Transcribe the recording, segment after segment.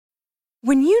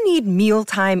When you need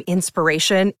mealtime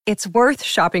inspiration, it's worth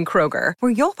shopping Kroger,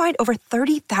 where you'll find over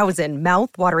 30,000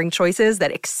 mouth-watering choices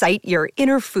that excite your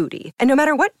inner foodie. And no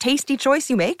matter what tasty choice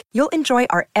you make, you'll enjoy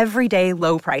our everyday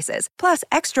low prices, plus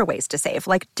extra ways to save,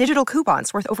 like digital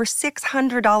coupons worth over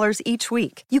 $600 each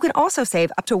week. You can also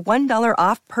save up to $1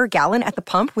 off per gallon at the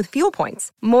pump with fuel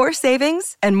points. More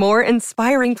savings and more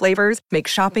inspiring flavors make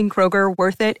shopping Kroger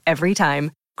worth it every time.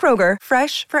 Kroger,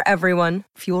 fresh for everyone.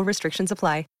 Fuel restrictions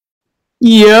apply.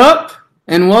 Yep,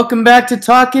 and welcome back to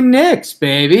Talking Knicks,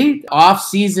 baby.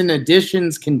 Off-season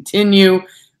editions continue.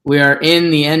 We are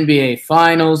in the NBA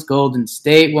Finals. Golden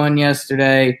State won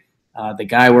yesterday. The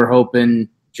guy we're hoping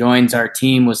joins our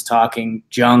team was talking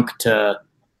junk to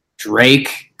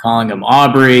Drake, calling him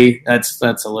Aubrey. That's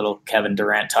a little Kevin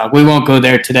Durant talk. We won't go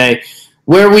there today.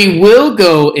 Where we will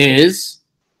go is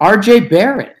RJ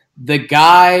Barrett, the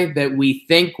guy that we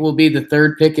think will be the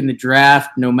third pick in the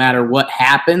draft no matter what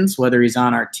happens, whether he's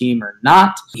on our team or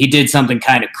not. He did something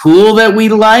kind of cool that we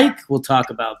like. We'll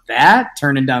talk about that,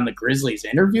 turning down the Grizzlies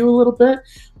interview a little bit.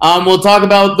 We'll talk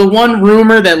about the one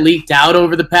rumor that leaked out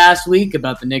over the past week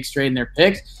about the Knicks trading their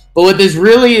picks. But what this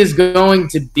really is going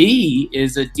to be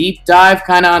is a deep dive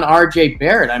kind of on RJ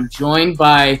Barrett. I'm joined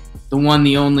by the one,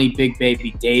 the only Big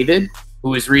Baby David,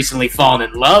 who has recently fallen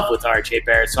in love with RJ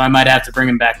Barrett, so I might have to bring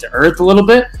him back to earth a little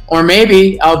bit, or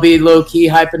maybe I'll be low-key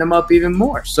hyping him up even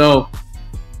more. So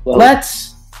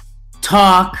let's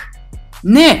talk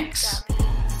Knicks.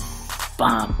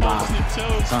 Bum, bum,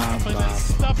 bum,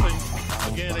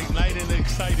 bum. Again, igniting and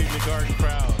exciting the Garden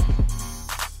crowd.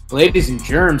 Ladies and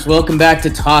germs, welcome back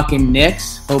to Talking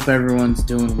Knicks. Hope everyone's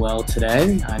doing well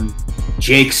today. I'm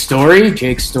Jake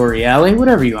Storielli,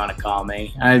 whatever you want to call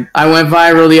me. I went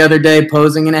viral the other day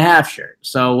posing in a half shirt.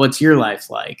 So what's your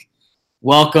life like?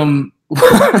 Welcome.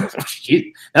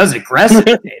 That was aggressive,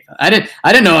 Dave. I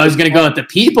didn't know I was going to go at the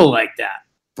people like that,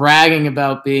 bragging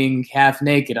about being half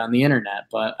naked on the internet.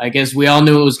 But I guess we all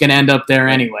knew it was going to end up there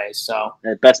anyway. So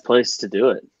the best place to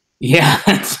do it. Yeah,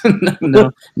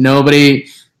 nobody.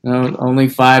 No, only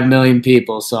 5 million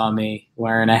people saw me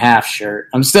wearing a half shirt.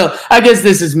 I guess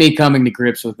this is me coming to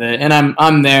grips with it, and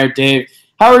I'm there, Dave.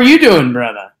 How are you doing,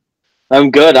 brother? I'm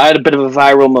good. I had a bit of a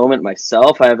viral moment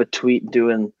myself. I have a tweet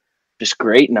doing just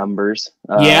great numbers.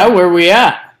 Yeah, where we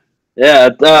at? Yeah,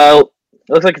 it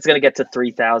looks like it's going to get to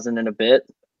 3,000 in a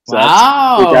bit. So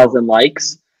wow. That's 3,000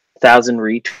 likes, 1,000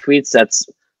 retweets. That's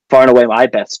far and away my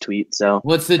best tweet. So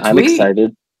what's the tweet? I'm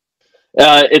excited.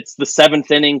 It's the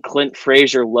 7th inning Clint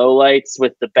Frazier lowlights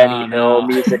with the Benny Hill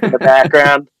music in the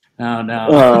background. Oh,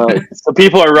 no. So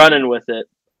people are running with it.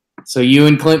 So you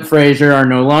and Clint Frazier are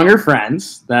no longer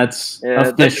friends. That's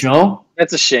official.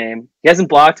 That's a shame. He hasn't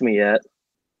blocked me yet.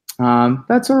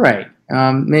 That's all right.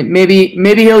 Maybe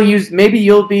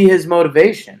you'll be his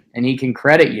motivation and he can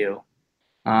credit you.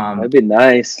 That'd be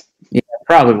nice. Yeah,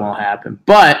 probably won't happen.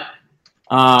 But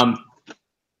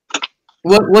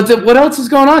what else is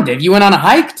going on, Dave? You went on a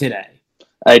hike today.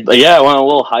 I went on a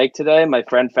little hike today. My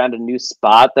friend found a new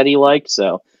spot that he liked,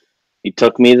 so he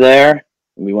took me there.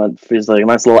 We went for like a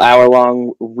nice little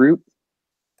hour-long route.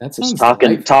 That's just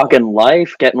talking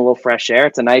life, getting a little fresh air.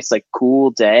 It's a nice, like, cool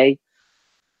day.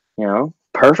 You know,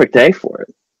 perfect day for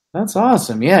it. That's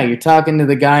awesome. Yeah, you're talking to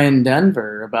the guy in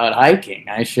Denver about hiking.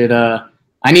 I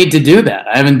need to do that.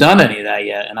 I haven't done any of that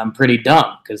yet, and I'm pretty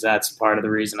dumb because that's part of the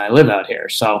reason I live out here.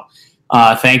 So.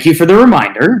 Thank you for the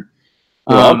reminder.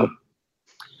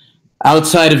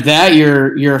 Outside of that,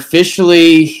 you're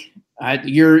officially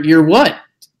you're what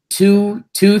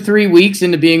 3 weeks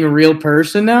into being a real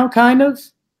person now, kind of.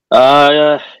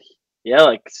 Yeah,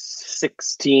 like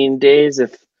 16 days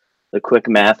if the quick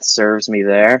math serves me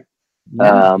there.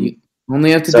 You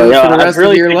only have to do it for the rest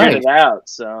of your life. It out,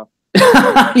 so.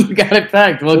 You got it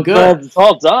back. Well, good. It's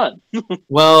all done.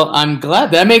 Well, I'm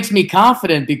glad. That makes me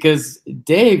confident because,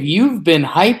 Dave, you've been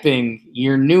hyping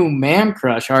your new man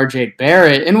crush, RJ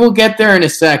Barrett, and we'll get there in a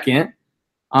second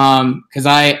because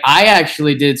I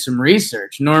actually did some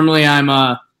research. Normally I'm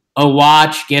a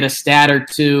watch, get a stat or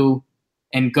two,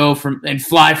 and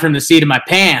fly from the seat of my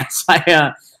pants.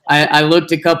 I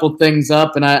looked a couple things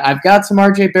up, and I've got some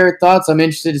RJ Barrett thoughts. I'm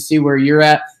interested to see where you're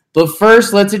at. But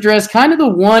first, let's address kind of the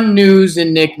one news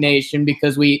in Knick Nation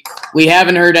because we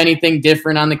haven't heard anything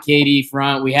different on the KD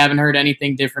front. We haven't heard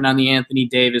anything different on the Anthony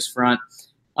Davis front.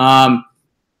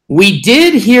 We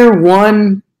did hear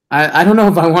one, I don't know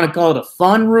if I want to call it a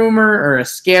fun rumor or a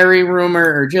scary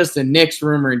rumor or just a Knicks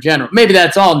rumor in general. Maybe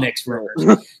that's all Knicks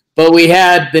rumors. But we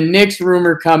had the Knicks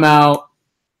rumor come out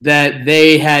that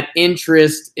they had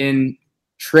interest in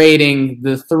trading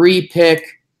the 3 pick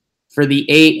for the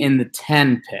 8 and the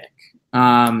 10 pick.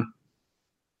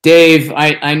 Dave,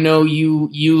 I know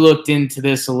you looked into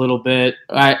this a little bit.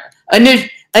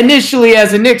 Initially,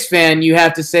 as a Knicks fan, you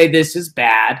have to say this is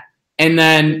bad, and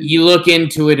then you look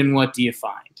into it, and what do you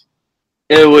find?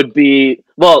 It would be,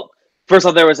 well, first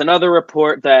off, there was another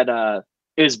report that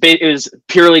it was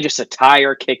purely just a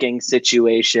tire kicking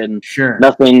situation. Sure.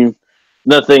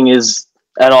 Nothing is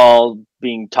at all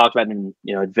being talked about in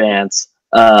advance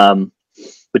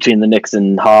between the Knicks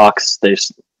and Hawks. They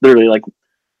just literally like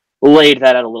laid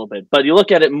that out a little bit. But you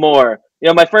look at it more,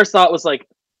 my first thought was like,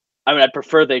 I'd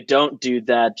prefer they don't do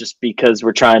that just because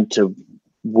we're trying to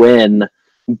win.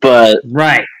 But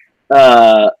right.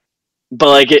 But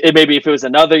like it maybe if it was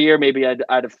another year, maybe I'd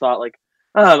have thought like,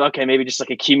 oh, okay, maybe just like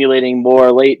accumulating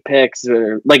more late picks,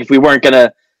 or like if we weren't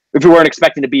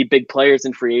expecting to be big players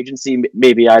in free agency,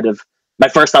 maybe my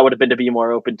first thought would have been to be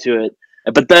more open to it.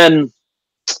 But then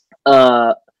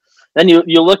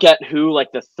you look at who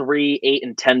like the 3, 8,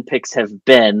 and 10 picks have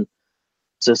been.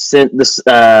 So since this,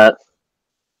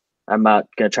 I'm not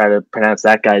gonna try to pronounce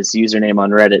that guy's username on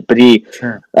Reddit, but he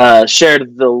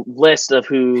shared the list of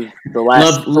who the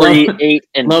last 3, 8,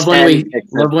 and 10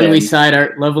 picks love when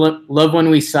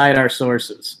we cite our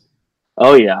sources.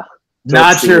 Oh yeah,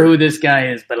 not sure who this guy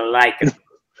is, but I like him.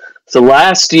 So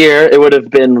last year it would have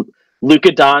been Luka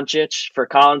Doncic for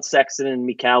Colin Sexton and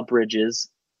Mikal Bridges.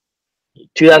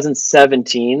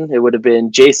 2017 it would have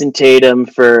been Jason Tatum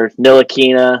for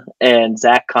Ntilikina and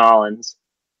Zach Collins.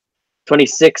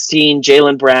 2016,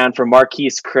 Jaylen Brown for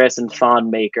Marquise Chris and Thon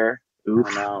Maker. Oof.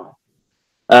 Oh,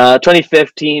 no.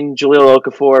 2015, Jahlil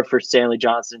Okafor for Stanley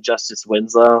Johnson and Justice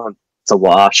Winslow. It's a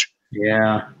wash.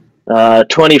 Yeah.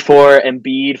 24,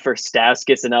 Embiid for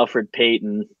Stauskas and Elfrid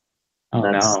Payton. Oh,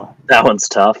 no. That one's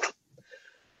tough.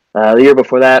 The year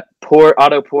before that,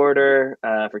 Otto Porter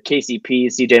for KCP,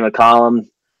 CJ McCollum.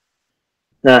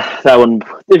 That one,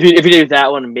 if you do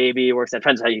that one, maybe it works. It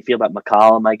depends how you feel about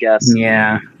McCollum, I guess.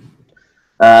 Yeah.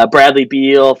 Bradley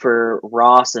Beal for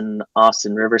Ross and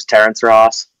Austin Rivers, Terrence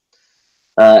Ross.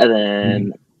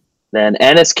 And then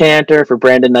Enes Kanter for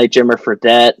Brandon Knight, Jimmer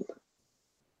Fredette.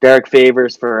 Derek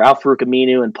Favors for Al-Farouq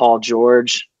Aminu and Paul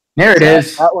George. There it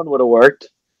is. That one would have worked.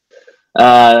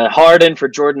 Harden for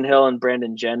Jordan Hill and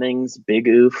Brandon Jennings. Big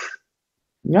oof.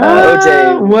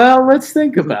 OJ. Well, let's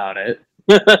think about it.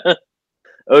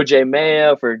 OJ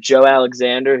Mayo for Joe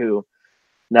Alexander, who,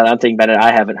 now that I'm thinking about it,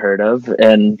 I haven't heard of,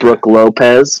 and Brooke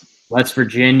Lopez. West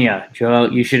Virginia.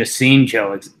 You should have seen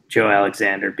Joe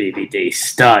Alexander, BBD.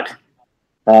 Stud.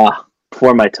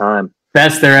 Before my time.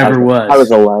 Best there ever was. I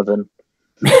was 11.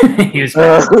 He was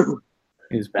bad.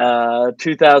 He was bad.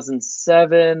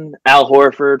 2007, Al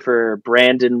Horford for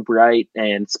Brandon Wright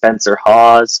and Spencer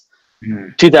Hawes.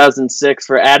 2006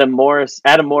 for Adam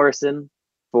Morrison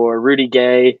for Rudy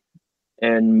Gay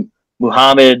and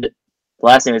Muhammad. The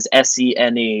last name is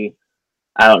Sene.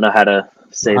 I don't know how to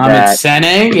say that.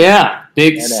 Sene, yeah,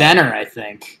 big center. I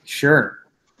think sure.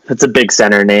 It's a big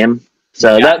center name,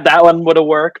 so that one would have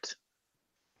worked.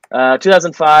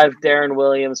 2005, Darren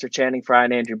Williams for Channing Frye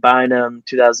and Andrew Bynum.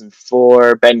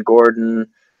 2004, Ben Gordon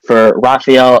for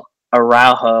Rafael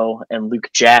Araujo and Luke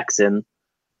Jackson.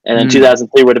 And then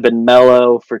 2003 would have been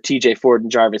Melo for TJ Ford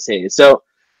and Jarvis Hayes. So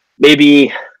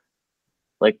maybe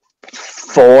like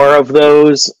 4 of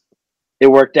those it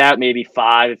worked out. Maybe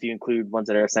 5 if you include ones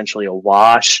that are essentially a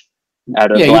wash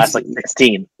out of the last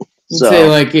 16. You'd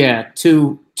say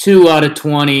 2 out of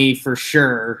 20 for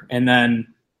sure. And then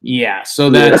so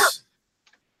that's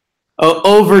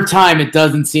over time. It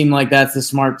doesn't seem like that's a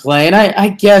smart play. And I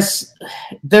guess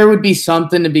there would be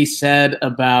something to be said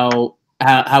about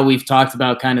how we've talked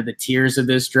about kind of the tiers of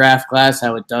this draft class,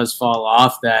 how it does fall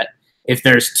off, that if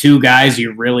there's 2 guys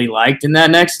you really liked in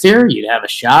that next tier, you'd have a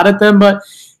shot at them, but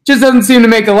it just doesn't seem to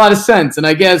make a lot of sense. And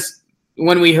I guess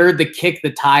when we heard the kick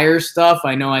the tire stuff,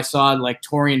 I know I saw like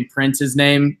Taurean Prince's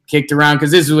name kicked around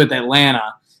because this is with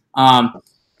Atlanta.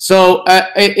 So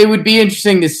it would be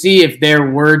interesting to see if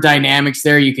there were dynamics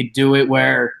there. You could do it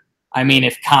where, I mean,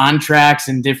 if contracts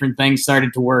and different things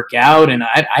started to work out, and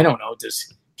I don't know,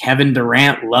 does Kevin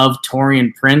Durant love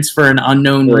Taurean Prince for an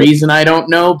unknown reason? I don't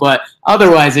know, but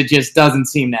otherwise it just doesn't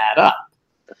seem to add up.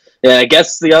 Yeah, I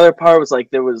guess the other part was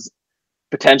like there was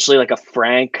potentially like a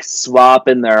Frank swap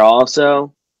in there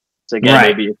also. So again,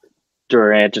 maybe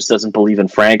Durant just doesn't believe in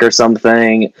Frank or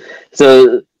something.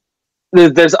 So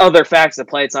there's other facts at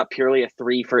play. It's not purely a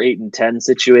 3 for 8 and 10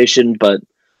 situation, but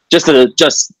just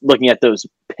looking at those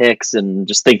picks and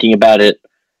just thinking about it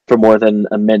for more than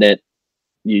a minute,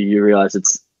 you realize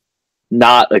it's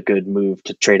not a good move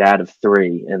to trade out of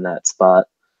 3 in that spot.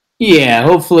 Yeah,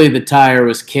 hopefully the tire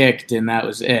was kicked and that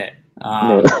was it.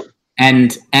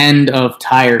 end of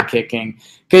tire kicking.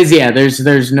 Because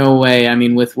there's no way. I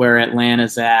mean, with where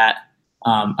Atlanta's at,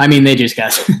 I mean they just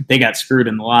got they got screwed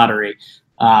in the lottery.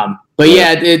 But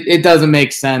yeah, it doesn't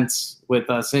make sense with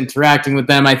us interacting with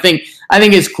them. I think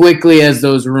as quickly as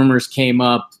those rumors came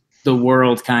up, the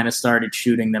world kind of started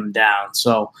shooting them down.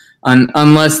 So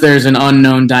unless there's an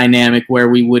unknown dynamic where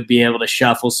we would be able to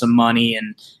shuffle some money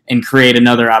and create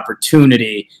another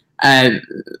opportunity,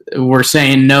 we're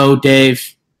saying no,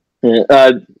 Dave.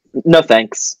 No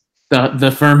thanks.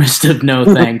 The firmest of no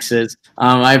thanks is.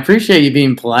 I appreciate you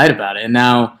being polite about it. And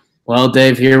now, well,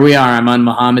 Dave, here we are. I'm on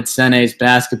Mohamed Sene's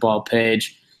basketball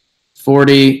page.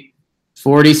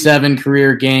 47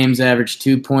 career games, average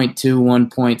 2.2,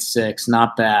 1.6.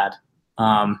 Not bad.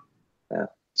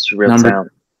 It's real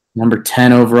talent. Number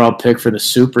 10 overall pick for the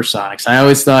Supersonics. I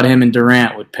always thought him and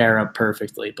Durant would pair up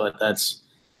perfectly, but that's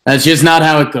just not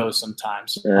how it goes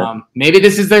sometimes. Yeah. Maybe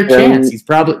this is their chance.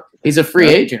 He's a free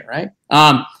agent, right?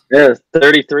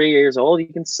 33 years old. You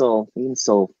can still he's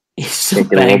still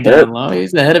banged down low.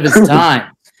 He's ahead of his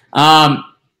time.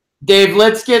 Dave,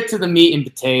 let's get to the meat and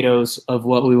potatoes of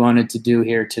what we wanted to do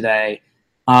here today.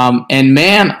 And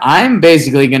man, I'm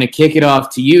basically going to kick it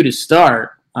off to you to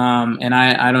start. And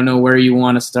I don't know where you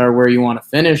want to start, where you want to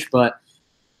finish, but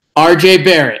RJ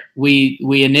Barrett, we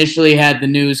initially had the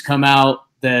news come out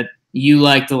that you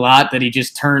liked a lot, that he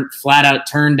just flat out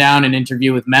turned down an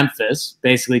interview with Memphis,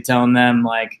 basically telling them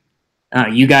like,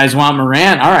 you guys want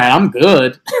Morant? All right, I'm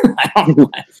good.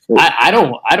 I don't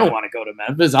want to go to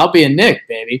Memphis. I'll be a Knick,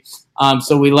 baby.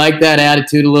 So we like that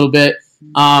attitude a little bit.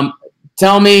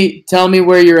 Tell me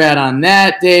where you're at on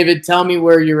that, David. Tell me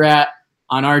where you're at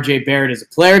on RJ Barrett as a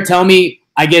player. Tell me,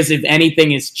 I guess, if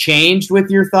anything has changed with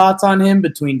your thoughts on him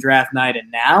between draft night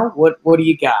and now. What do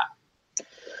you got?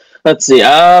 Let's see.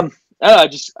 I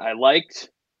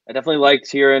definitely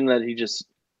liked hearing that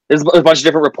there's a bunch of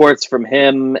different reports from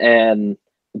him and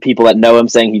people that know him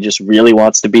saying he just really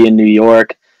wants to be in New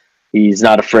York. He's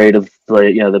not afraid of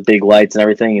the big lights and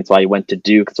everything. It's why he went to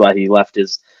Duke. It's why he left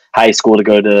his high school to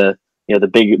go to the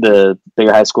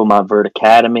bigger high school, Montverde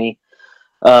Academy.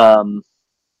 And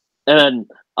then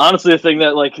honestly, the thing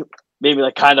that made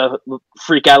me kind of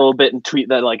freak out a little bit and tweet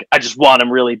that I just want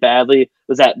him really badly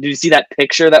was that, did you see that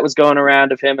picture that was going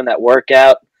around of him in that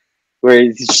workout where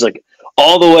he's just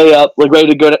all the way up, ready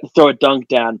to go to throw a dunk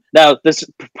down? Now, there's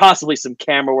possibly some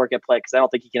camera work at play because I don't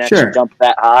think he can actually jump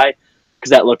that high, because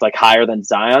that looked higher than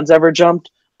Zion's ever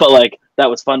jumped. But that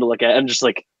was fun to look at, and just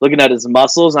looking at his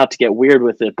muscles, not to get weird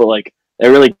with it, but it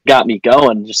really got me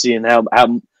going, just seeing how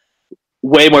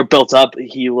way more built up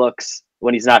he looks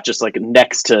when he's not just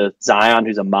next to Zion,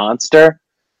 who's a monster.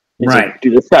 He's right.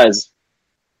 Dude, this guy's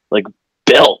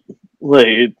built.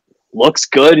 Looks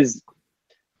good. He's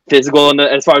physical, and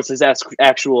as far as his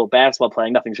actual basketball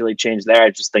playing, nothing's really changed there.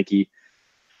 I just think he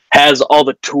has all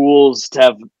the tools to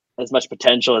have as much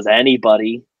potential as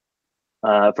anybody,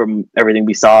 from everything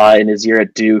we saw in his year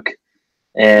at Duke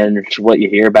and what you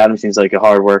hear about him. Seems like a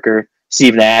hard worker.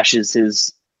 Steve Nash is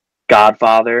his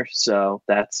godfather, so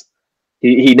that's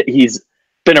he's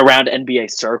been around NBA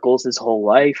circles his whole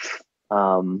life.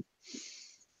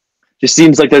 Just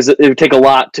seems like it would take a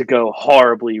lot to go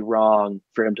horribly wrong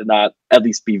for him to not at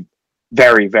least be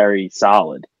very, very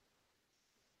solid.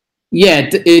 Yeah,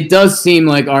 it does seem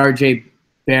like RJ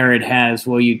Barrett has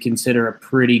what you'd consider a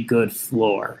pretty good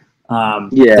floor.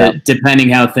 Depending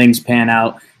how things pan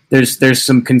out. There's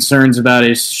some concerns about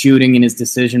his shooting and his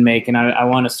decision making. I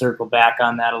want to circle back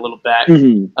on that a little bit.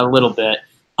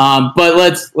 But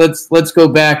let's go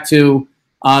back to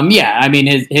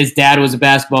his dad was a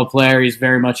basketball player. He's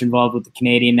very much involved with the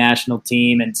Canadian national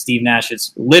team, and Steve Nash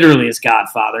is literally his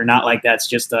godfather. Not like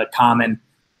that's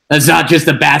not just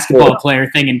a basketball player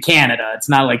thing in Canada. It's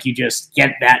not like you just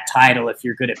get that title if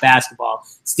you're good at basketball.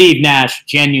 Steve Nash,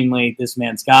 genuinely this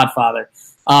man's godfather.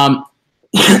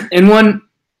 And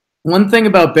one thing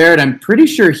about Barrett, I'm pretty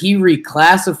sure he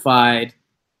reclassified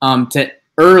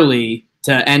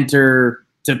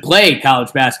to play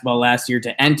college basketball last year,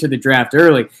 to enter the draft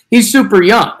early. He's super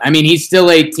young. I mean, he's still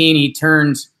 18. He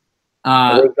turns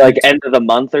I think end of the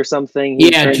month or something.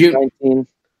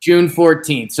 June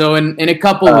 14th. So in a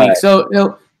couple weeks.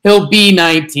 So he'll be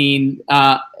 19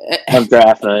 on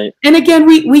draft night. And again,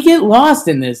 we get lost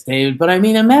in this, David. But I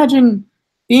mean, imagine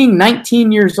being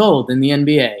 19 years old in the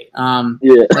NBA.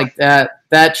 Like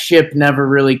that ship never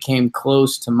really came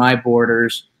close to my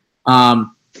borders.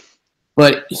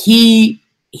 But he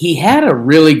had a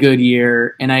really good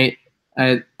year, and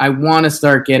I want to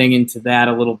start getting into that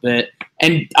a little bit.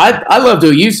 And I loved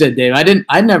what you said, Dave.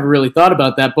 I never really thought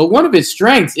about that, but one of his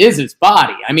strengths is his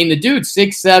body. I mean, the dude's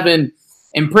 6'7",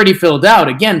 and pretty filled out.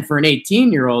 Again, for an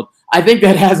 18-year-old, I think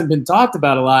that hasn't been talked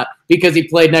about a lot because he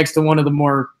played next to one of the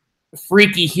more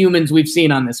freaky humans we've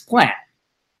seen on this planet.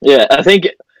 Yeah, I think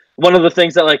one of the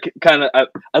things that like kind of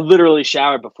I literally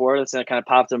showered before this and it kind of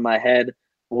popped in my head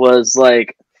was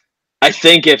like, I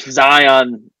think if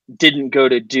Zion didn't go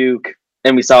to Duke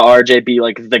and we saw RJ be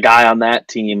like the guy on that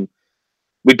team,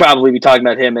 we'd probably be talking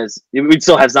about him as we'd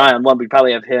still have Zion one. We'd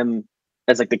probably have him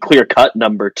as like the clear cut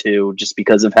number 2, just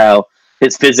because of how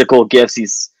his physical gifts.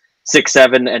 He's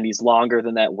 6'7" and he's longer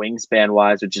than that wingspan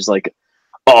wise, which is like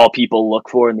all people look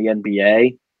for in the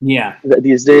NBA. Yeah,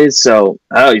 these days. So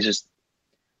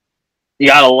you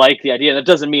gotta like the idea. That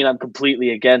doesn't mean I'm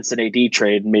completely against an AD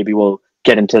trade. Maybe we'll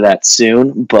get into that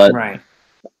soon. But right.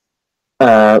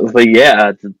 But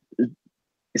yeah,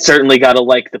 certainly gotta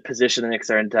like the position the Knicks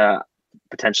are in to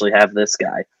potentially have this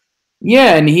guy.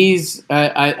 Yeah, and he's.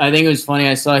 I think it was funny.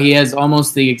 I saw he has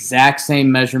almost the exact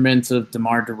same measurements of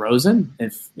DeMar DeRozan.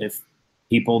 If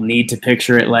people need to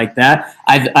picture it like that,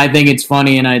 I think it's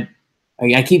funny, and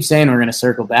I keep saying we're going to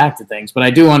circle back to things, but I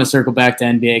do want to circle back to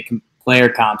NBA player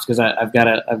comps because I've got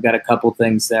a couple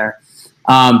things there.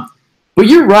 But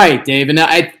you're right, Dave, and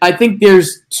I think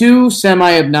there's 2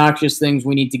 semi-obnoxious things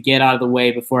we need to get out of the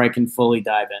way before I can fully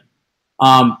dive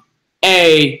in.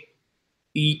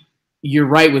 You're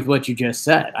right with what you just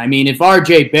said. I mean, if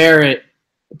RJ Barrett,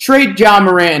 trade Ja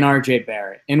Morant and RJ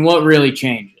Barrett, and what really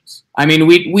changes? I mean,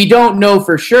 we don't know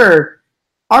for sure.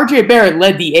 RJ Barrett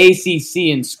led the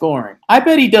ACC in scoring. I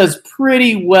bet he does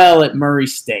pretty well at Murray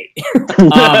State.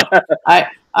 I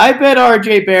bet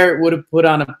RJ Barrett would have put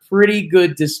on a pretty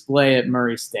good display at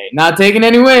Murray State. Not taking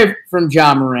any away from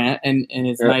Ja Morant and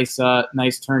his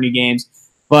nice tourney games,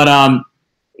 but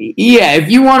yeah, if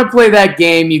you want to play that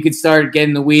game, you could start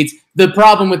getting the weeds. The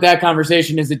problem with that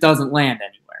conversation is it doesn't land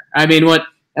anywhere. I mean,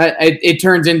 it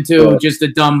turns into just a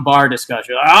dumb bar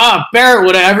discussion. Barrett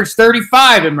would have averaged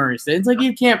 35 at Murray State. It's like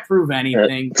you can't prove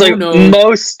anything. It's like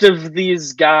most of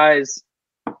these guys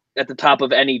at the top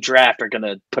of any draft are going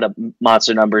to put up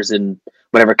monster numbers in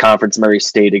whatever conference Murray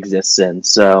State exists in.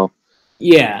 So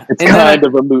yeah, it's kind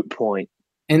of a moot point.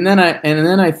 And then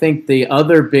I think the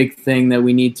other big thing that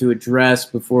we need to address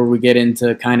before we get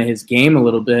into kind of his game a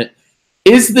little bit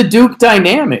is the Duke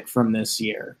dynamic from this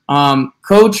year.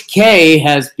 Coach K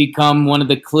has become one of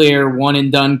the clear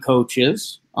one-and-done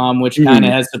coaches, which kind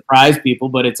of has surprised people,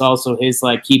 but it's also his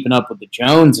like keeping up with the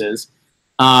Joneses.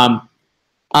 On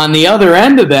the other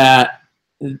end of that,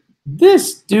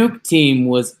 this Duke team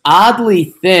was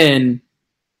oddly thin,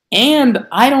 and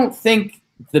I don't think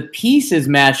the pieces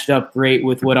matched up great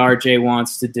with what RJ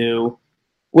wants to do,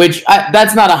 which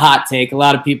that's not a hot take. A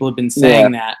lot of people have been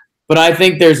saying that. But I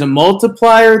think there's a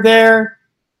multiplier there,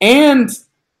 and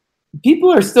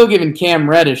people are still giving Cam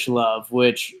Reddish love,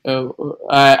 which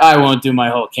I won't do my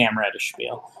whole Cam Reddish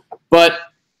spiel. But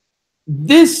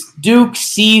this Duke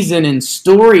season and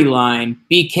storyline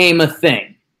became a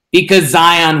thing because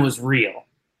Zion was real.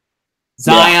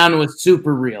 Zion was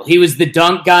super real. He was the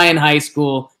dunk guy in high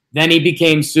school. Then he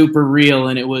became super real,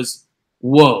 and it was,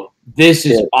 whoa, this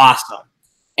is awesome.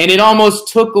 And it almost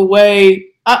took away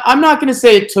 – I'm not going to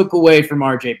say it took away from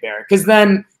RJ Barrett, because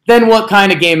then what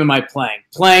kind of game am I playing?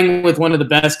 Playing with one of the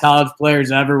best college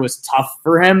players ever was tough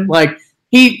for him. Like,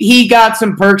 he got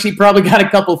some perks. He probably got a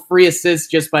couple free assists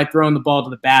just by throwing the ball to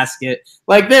the basket.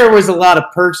 Like, there was a lot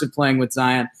of perks of playing with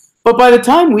Zion. But by the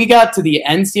time we got to the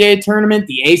NCAA tournament,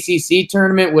 the ACC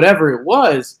tournament, whatever it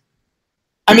was,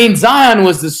 I mean, Zion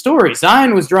was the story.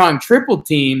 Zion was drawing triple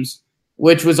teams,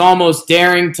 which was almost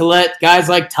daring to let guys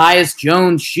like Tyus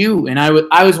Jones shoot. And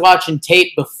I was watching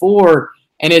tape before,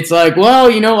 and it's like, well,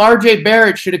 you know, RJ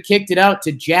Barrett should have kicked it out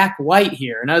to Jack White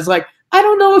here. And I was like, I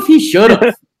don't know if he should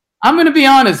have. I'm going to be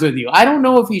honest with you. I don't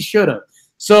know if he should have.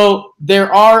 So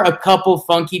there are a couple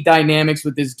funky dynamics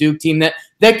with this Duke team that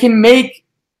can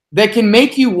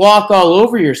make you walk all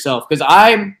over yourself. Because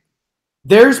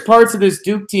there's parts of this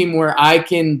Duke team where I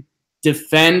can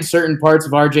defend certain parts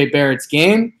of RJ Barrett's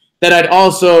game that I'd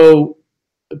also,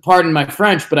 pardon my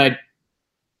French, but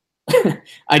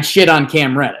I'd shit on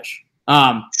Cam Reddish.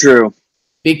 True.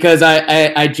 Because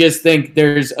I just think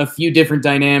there's a few different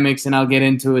dynamics, and I'll get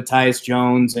into it. Tyus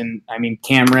Jones, and I mean,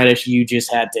 Cam Reddish, you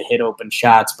just had to hit open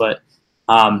shots, but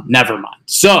never mind.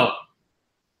 So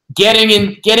getting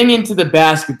into the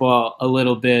basketball a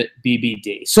little bit,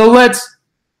 BBD. So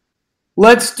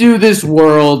let's do this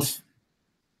world.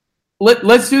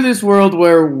 Let's do this world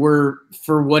where we're,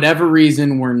 for whatever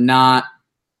reason, we're not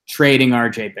trading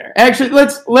RJ Barrett. Actually,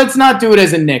 let's not do it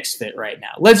as a Knicks fit right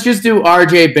now. Let's just do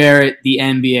RJ Barrett, the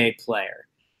NBA player.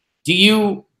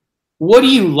 What do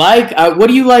you like? What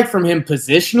do you like from him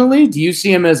positionally? Do you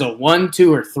see him as a 1,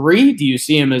 2, or 3? Do you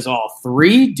see him as all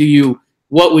three?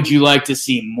 What would you like to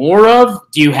see more of?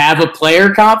 Do you have a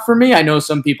player comp for me? I know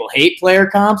some people hate player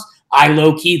comps. I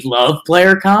low-key love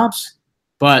player comps.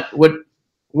 But what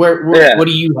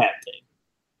do you have, Dave?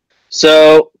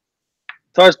 So,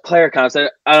 as far as player comps, I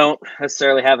don't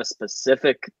necessarily have a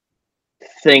specific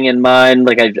thing in mind.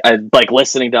 Like I like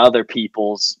listening to other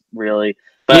people's, really.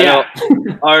 But yeah. I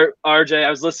know RJ, I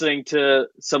was listening to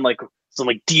some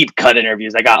deep cut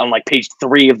interviews I got on like page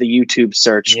 3 of the YouTube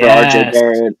search for RJ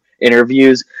Barrett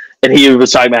interviews, and he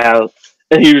was talking about how,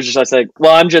 and he was just like,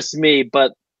 well, I'm just me,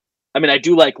 but I mean, I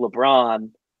do like LeBron,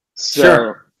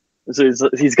 so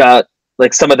he's got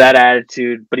like some of that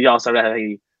attitude, but he also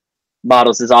he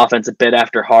models his offense a bit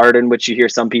after Harden, which you hear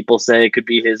some people say could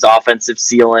be his offensive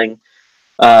ceiling.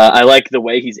 I like the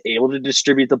way he's able to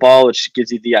distribute the ball, which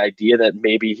gives you the idea that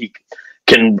maybe he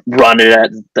can run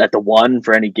it at the 1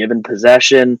 for any given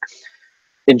possession.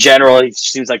 In general, he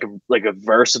seems like a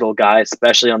versatile guy,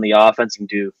 especially on the offense. He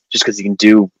can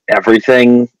do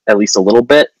everything, at least a little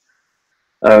bit.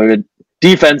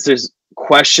 Defense, there's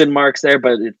question marks there,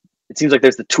 but it seems like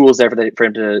there's the tools there for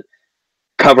him to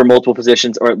cover multiple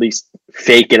positions, or at least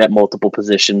fake it at multiple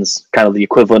positions. Kind of the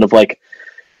equivalent of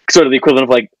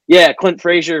Clint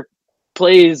Frazier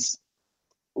plays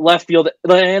left field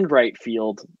and right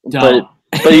field, but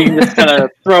you can just kind of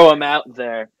throw him out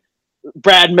there.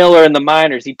 Brad Miller in the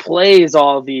minors, he plays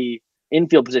all the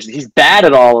infield positions. He's bad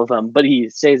at all of them, but he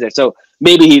stays there. So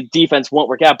maybe defense won't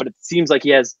work out, but it seems like he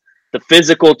has the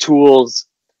physical tools,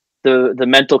 the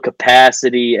mental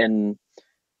capacity, and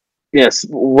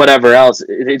whatever else.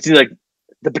 It seems like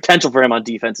the potential for him on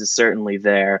defense is certainly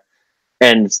there.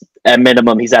 And at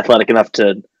minimum, he's athletic enough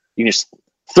to you just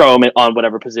throw him on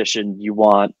whatever position you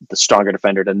want the stronger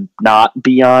defender to not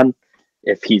be on,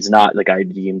 if he's not the guy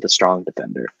deemed the strong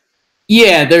defender.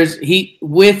 Yeah,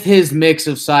 with his mix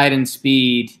of size and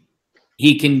speed,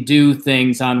 he can do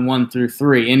things on 1 through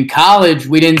 3. In college,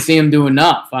 we didn't see him do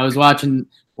enough. I was watching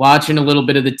a little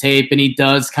bit of the tape, and he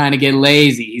does kind of get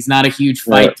lazy. He's not a huge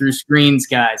fight through screens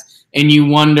guys. And you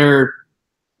wonder,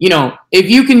 if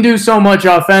you can do so much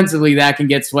offensively, that can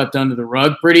get swept under the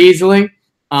rug pretty easily.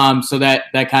 So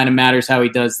that kind of matters how he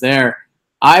does there.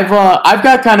 I've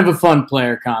got kind of a fun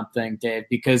player comp thing, Dave,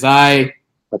 because I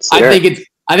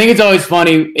think it's always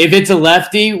funny. If it's a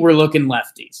lefty, we're looking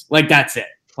lefties. Like, that's it.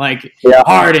 Like,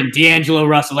 Harden, D'Angelo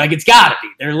Russell. Like, it's got to be.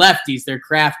 They're lefties. They're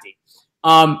crafty.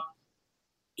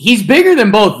 He's bigger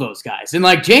than both those guys. And,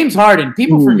 like, James Harden,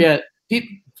 people forget.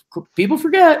 People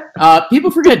forget.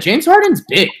 James Harden's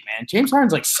big, man. James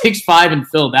Harden's like 6'5" and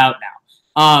filled out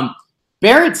now.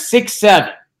 Barrett's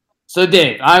 6'7". So,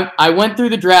 Dave, I went through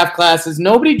the draft classes.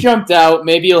 Nobody jumped out.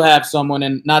 Maybe you'll have someone,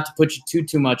 and not to put you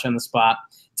too much on the spot.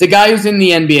 It's a guy who's in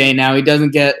the NBA now. He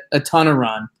doesn't get a ton of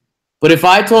run. But if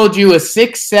I told you a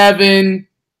 6'7",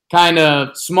 kind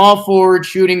of small forward,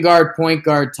 shooting guard, point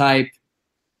guard type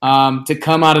to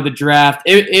come out of the draft,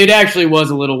 it actually was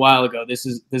a little while ago. This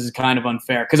is kind of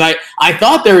unfair because I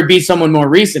thought there would be someone more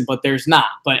recent, but there's not.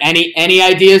 But any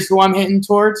ideas who I'm hitting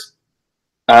towards?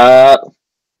 Like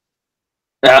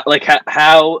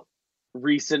how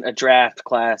recent a draft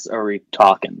class are we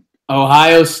talking?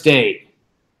 Ohio State.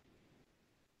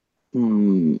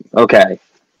 Okay.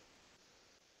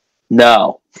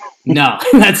 No,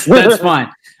 that's fine.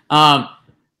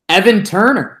 Evan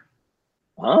Turner.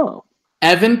 Oh,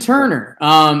 Evan Turner,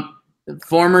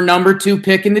 former number 2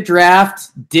 pick in the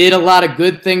draft, did a lot of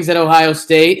good things at Ohio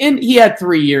State, and he had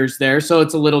 3 years there, so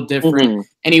it's a little different,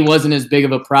 and he wasn't as big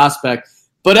of a prospect.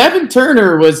 But Evan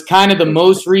Turner was kind of the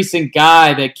most recent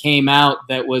guy that came out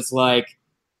that was like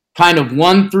kind of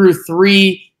 1 through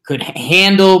 3, could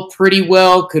handle pretty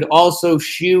well, could also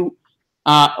shoot.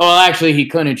 Actually, he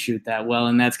couldn't shoot that well,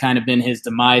 and that's kind of been his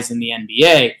demise in the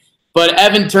NBA. But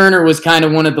Evan Turner was kind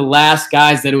of one of the last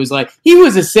guys that it was like, he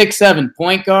was a 6'7"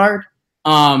 point guard,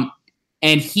 and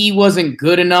he wasn't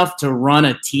good enough to run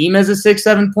a team as a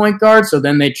 6'7" point guard, so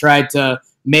then they tried to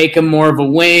make him more of a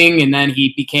wing, and then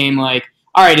he became like,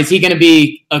 all right, is he going to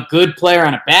be a good player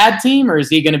on a bad team, or is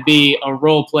he going to be a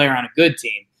role player on a good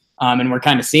team? And we're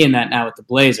kind of seeing that now with the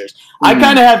Blazers. I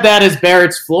kind of have that as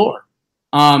Barrett's floor.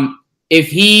 If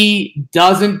he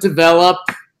doesn't develop,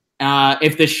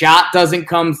 if the shot doesn't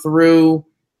come through,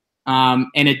 and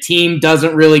a team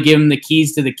doesn't really give him the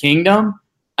keys to the kingdom,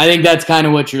 I think that's kind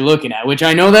of what you're looking at, which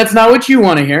I know that's not what you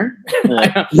want to hear.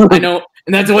 I know,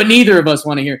 and that's what neither of us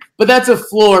want to hear. But that's a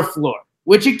floor,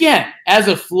 which, again, as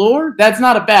a floor, that's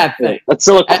not a bad thing. That's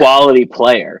still a quality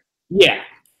player. Yeah.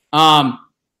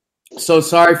 So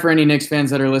sorry for any Knicks fans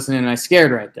that are listening, and I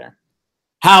scared right there.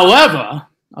 However,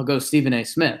 I'll go Stephen A.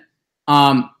 Smith.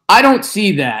 I don't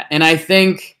see that, and I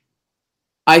think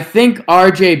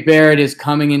R.J. Barrett is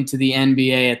coming into the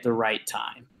NBA at the right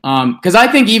time. Because I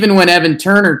think even when Evan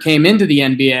Turner came into the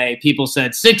NBA, people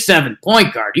said 6'7"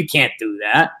 point guard. You can't do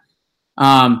that.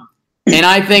 And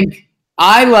I think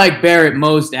I like Barrett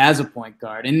most as a point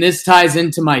guard, and this ties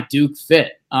into my Duke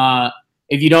fit.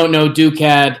 If you don't know, Duke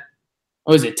had,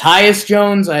 was it Tyus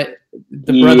Jones?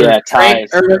 The brother of Trey,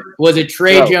 or was it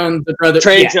Trey Jones, the brother?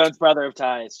 Trey Jones, brother of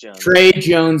Tyus Jones. Trey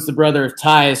Jones, the brother of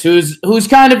Tyus, who's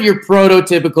kind of your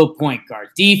prototypical point guard.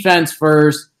 Defense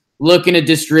first, looking to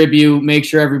distribute, make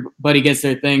sure everybody gets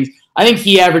their things. I think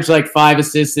he averaged like 5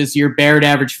 assists this year. Barrett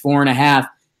averaged 4.5.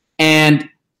 And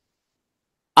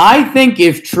I think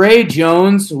if Trey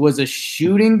Jones was a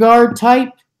shooting guard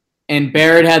type and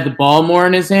Barrett had the ball more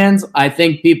in his hands, I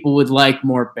think people would like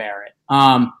more Barrett.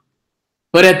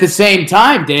 But at the same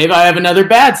time, Dave, I have another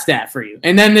bad stat for you.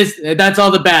 And then that's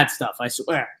all the bad stuff, I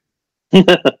swear.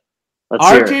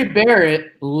 R.J.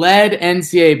 Barrett led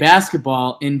NCAA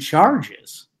basketball in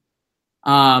charges.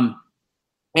 And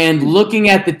looking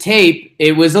at the tape,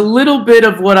 it was a little bit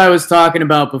of what I was talking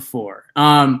about before.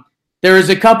 There was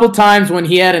a couple times when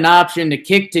he had an option to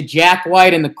kick to Jack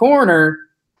White in the corner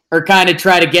or kind of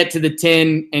try to get to the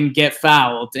tin and get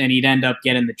fouled, and he'd end up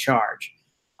getting the charge.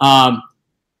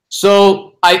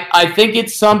 So I think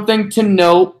it's something to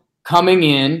note coming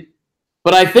in,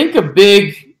 but I think a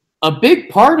big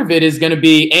part of it is going to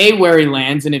be where he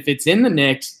lands, and if it's in the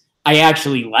Knicks, I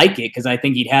actually like it because I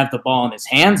think he'd have the ball in his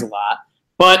hands a lot.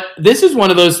 But this is one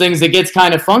of those things that gets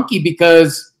kind of funky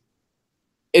because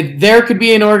there could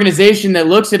be an organization that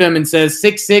looks at him and says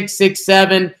 6'6",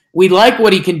 6'7", we like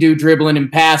what he can do dribbling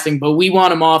and passing, but we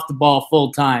want him off the ball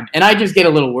full time, and I just get a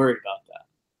little worried about that.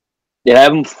 Yeah,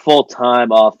 have him full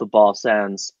time off the ball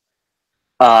sounds.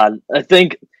 I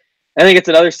think it's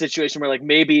another situation where like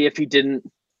maybe if he didn't,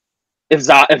 if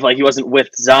like he wasn't with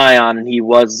Zion and he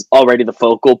was already the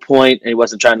focal point and he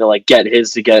wasn't trying to like get a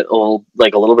little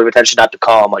bit of attention, not to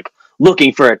call him like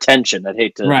looking for attention. I'd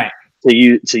hate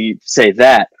to say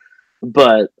that,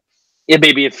 but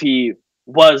maybe if he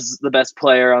was the best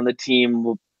player on the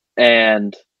team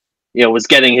and was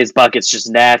getting his buckets just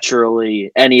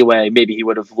naturally anyway, maybe he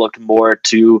would have looked more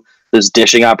to those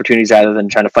dishing opportunities rather than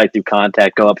trying to fight through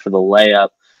contact, go up for the layup.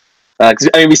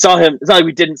 We saw him. It's not like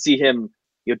we didn't see him,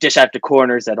 dish out to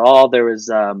corners at all. There was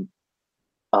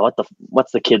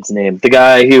what's the kid's name? The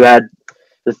guy who had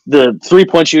the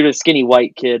 3-point shooter, skinny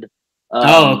white kid.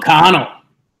 O'Connell.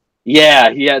 Yeah,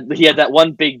 he had that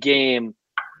one big game,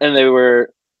 and they're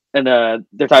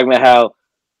talking about how,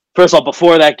 first of all,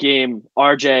 before that game,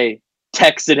 RJ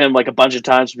texted him like a bunch of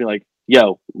times to be like,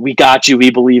 "Yo, we got you.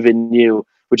 We believe in you,"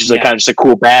 which is like kind of just a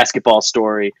cool basketball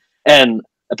story. And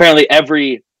apparently,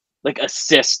 every like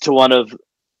assist to one of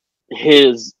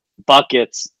his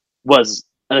buckets was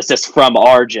an assist from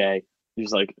RJ.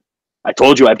 He's like, "I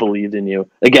told you I believed in you."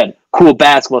 Again, cool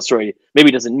basketball story. Maybe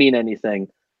it doesn't mean anything,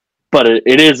 but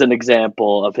it is an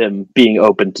example of him being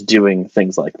open to doing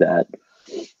things like that.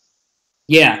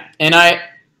 Yeah, and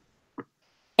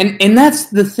that's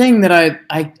the thing that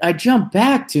I jump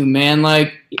back to, man.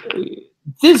 Like,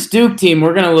 this Duke team,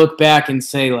 we're gonna look back and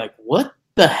say, like, what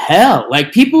the hell?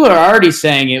 Like, people are already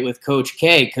saying it with Coach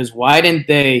K, because why didn't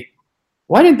they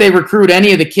recruit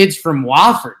any of the kids from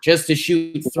Wofford just to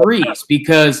shoot threes?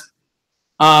 Because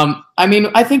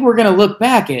I think we're gonna look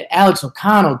back at Alex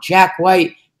O'Connell, Jack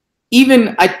White,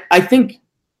 even I think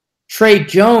Trey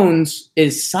Jones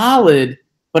is solid,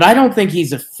 but I don't think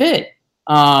he's a fit.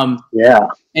 And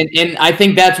I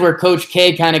think that's where Coach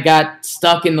K kind of got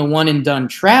stuck in the one and done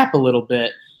trap a little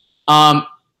bit.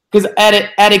 Because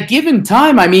at a given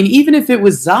time, even if it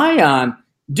was Zion,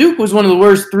 Duke was one of the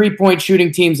worst 3-point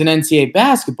shooting teams in NCAA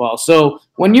basketball. So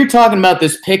when you're talking about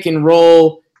this pick and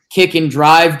roll, kick and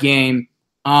drive game,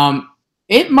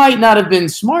 it might not have been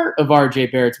smart of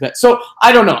RJ Barrett's bet. So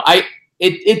I don't know.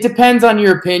 It depends on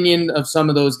your opinion of some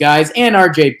of those guys and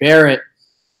RJ Barrett.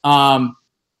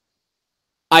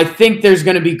 I think there's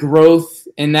going to be growth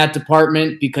in that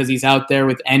department because he's out there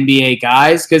with NBA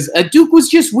guys. Because Duke was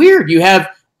just weird. You have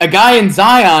a guy in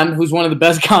Zion who's one of the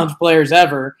best college players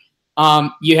ever.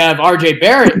 You have RJ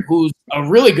Barrett, who's a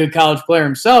really good college player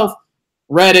himself.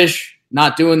 Reddish,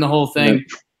 not doing the whole thing.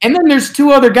 And then there's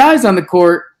 2 other guys on the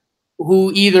court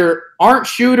who either aren't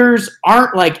shooters,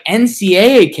 aren't like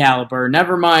NCAA caliber,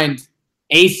 never mind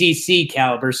ACC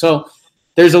caliber. So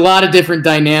there's a lot of different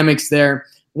dynamics there.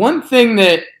 One thing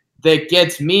that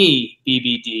gets me,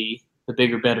 BBD, the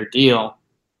bigger, better deal,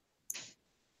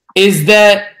 is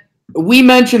that we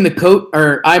mentioned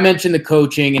I mentioned the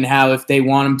coaching and how if they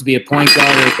want him to be a point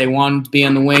guard or if they want him to be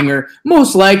on the wing, or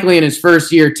most likely in his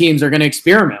first year, teams are going to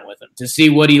experiment with him to see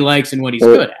what he likes and what he's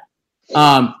good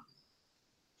at.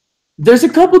 There's a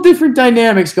couple different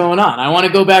dynamics going on. I want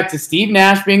to go back to Steve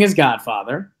Nash being his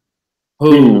godfather,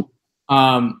 who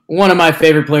one of my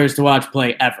favorite players to watch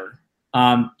play ever.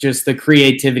 Just the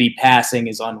creativity passing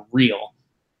is unreal.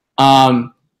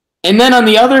 And then on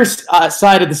the other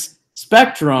side of the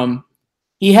spectrum,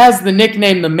 he has the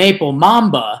nickname the Maple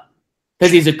Mamba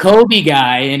because he's a Kobe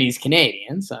guy and he's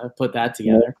Canadian, so I put that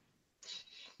together.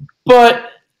 But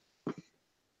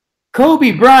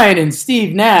Kobe Bryant and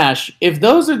Steve Nash, if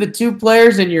those are the two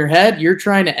players in your head you're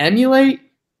trying to emulate,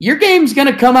 your game's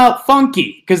going to come out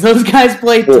funky because those guys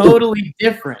play totally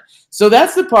different. So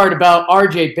that's the part about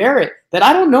RJ Barrett that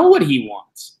I don't know what he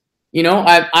wants. You know,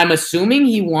 I'm assuming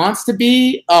he wants to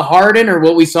be a Harden or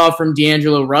what we saw from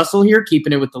D'Angelo Russell here,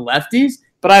 keeping it with the lefties,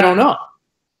 but I don't know.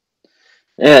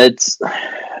 Yeah,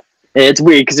 it's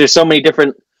weird because there's so many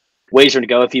different ways for him to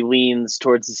go. If he leans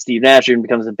towards the Steve Nash and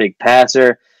becomes a big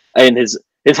passer, and his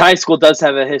high school does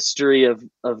have a history of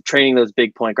training those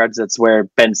big point guards. That's where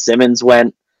Ben Simmons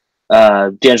went.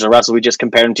 D'Angelo Russell, we just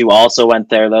compared him to, also went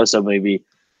there though, so maybe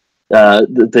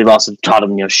they've also taught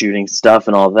him, shooting stuff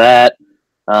and all that.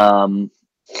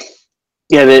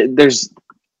 There's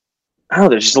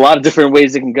just a lot of different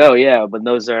ways it can go. Yeah, but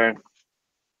those are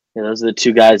the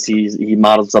two guys he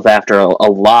models himself after a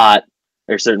lot,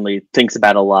 or certainly thinks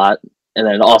about a lot, and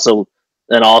then also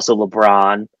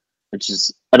LeBron, which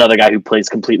is another guy who plays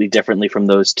completely differently from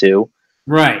those two.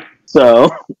 Right. So.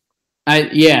 I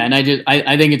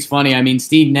think it's funny. I mean,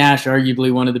 Steve Nash,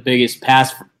 arguably one of the biggest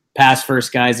pass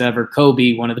first guys ever.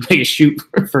 Kobe, one of the biggest shoot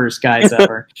first guys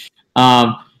ever.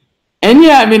 And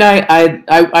yeah, I mean,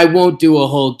 I won't do a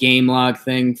whole game log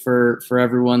thing for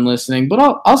everyone listening,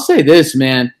 but I'll say this,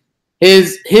 man.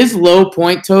 His low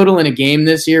point total in a game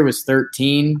this year was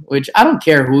 13, which I don't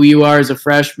care who you are as a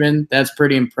freshman. That's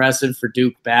pretty impressive for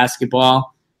Duke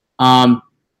basketball.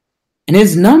 And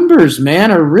his numbers, man,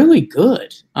 are really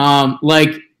good. Kind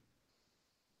of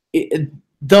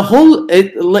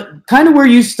where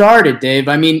you started, Dave.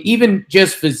 I mean, even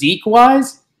just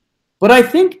physique-wise, but I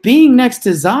think being next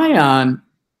to Zion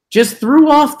just threw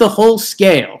off the whole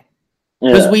scale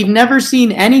because we've never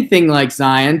seen anything like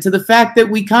Zion, to the fact that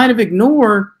we kind of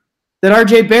ignore that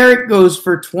RJ Barrett goes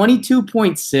for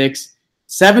 22.6,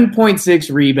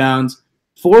 7.6 rebounds,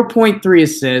 4.3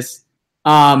 assists.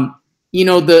 The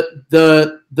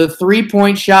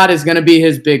 3-point shot is going to be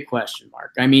his big question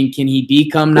mark. I mean, can he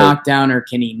become knocked down or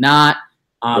can he not?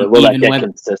 Will that get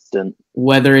consistent?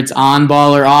 Whether it's on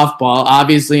ball or off ball,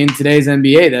 obviously in today's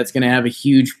NBA, that's going to have a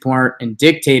huge part in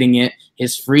dictating it.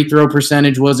 His free throw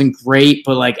percentage wasn't great,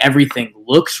 but everything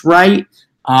looks right.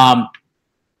 I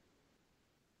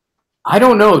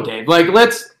don't know, Dave.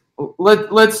 Let's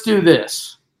do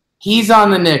this. He's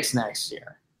on the Knicks next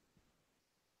year.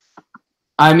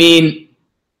 I mean,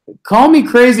 call me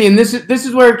crazy, and this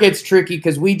is where it gets tricky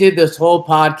because we did this whole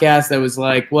podcast that was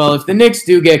like, well, if the Knicks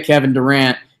do get Kevin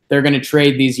Durant, they're going to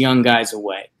trade these young guys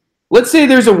away. Let's say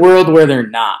there's a world where they're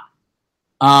not.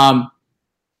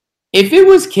 If it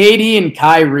was KD and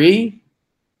Kyrie,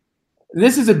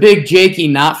 this is a big Jakey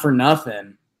not for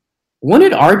nothing.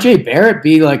 Wouldn't RJ Barrett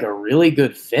be a really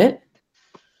good fit?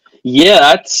 Yeah,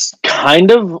 that's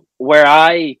kind of where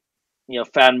I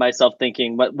found myself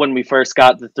thinking. But when we first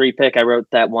got the 3 pick, I wrote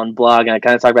that one blog, and I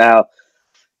kind of talked about how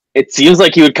it seems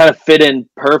like he would kind of fit in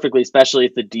perfectly, especially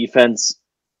if his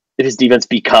defense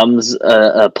becomes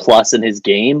a plus in his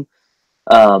game.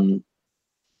 And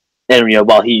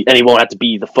while he won't have to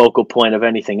be the focal point of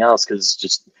anything else, because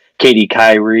just KD,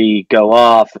 Kyrie go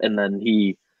off, and then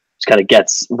he just kind of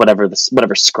gets whatever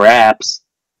scraps.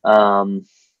 I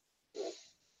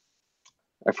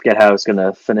forget how I was going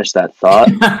to finish that thought.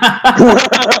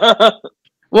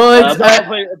 Well,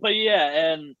 but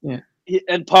yeah,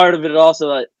 and part of it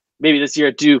also, maybe this year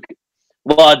at Duke,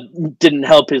 while it didn't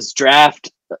help his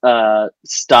draft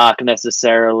stock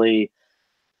necessarily,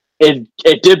 it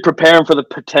did prepare him for the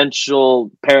potential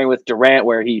pairing with Durant,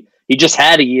 where he just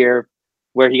had a year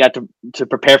where he got to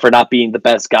prepare for not being the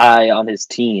best guy on his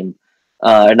team,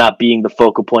 or not being the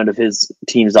focal point of his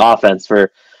team's offense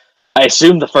for, I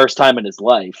assume, the first time in his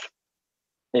life.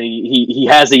 And he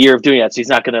has a year of doing that, so he's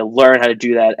not going to learn how to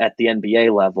do that at the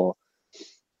NBA level.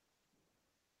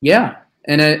 Yeah,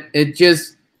 and it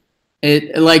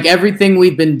everything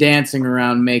we've been dancing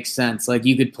around makes sense.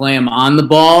 You could play him on the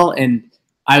ball, and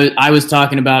I was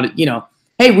talking about it,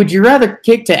 hey, would you rather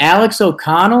kick to Alex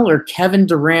O'Connell or Kevin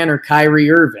Durant or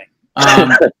Kyrie Irving?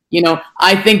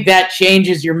 I think that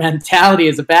changes your mentality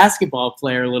as a basketball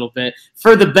player a little bit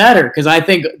for the better, because I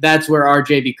think that's where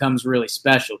RJ becomes really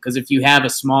special. Because if you have a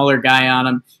smaller guy on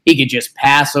him, he could just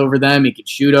pass over them. He could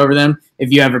shoot over them.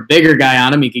 If you have a bigger guy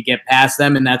on him, he could get past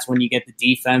them, and that's when you get the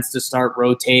defense to start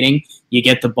rotating. You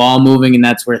get the ball moving, and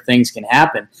that's where things can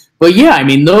happen. But, yeah, I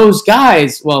mean, those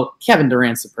guys, well, Kevin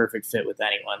Durant's the perfect fit with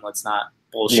anyone. Let's not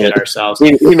bullshit ourselves.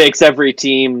 He makes every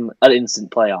team an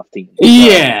instant playoff team. So.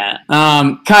 Yeah.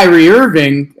 Kyrie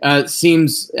Irving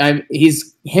seems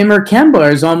him or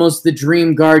Kemba is almost the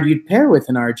dream guard you'd pair with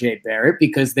an RJ Barrett,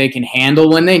 because they can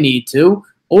handle when they need to.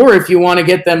 Or if you want to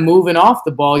get them moving off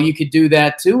the ball, you could do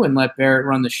that too and let Barrett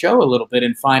run the show a little bit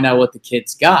and find out what the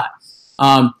kid's got.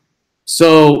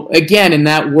 So, again, in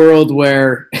that world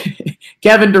where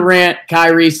Kevin Durant,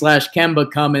 Kyrie /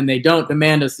 Kemba come and they don't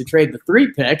demand us to trade the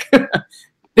 3 pick,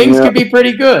 things could be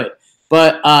pretty good.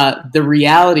 But the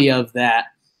reality of that,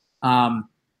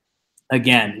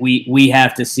 again, we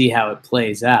have to see how it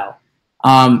plays out.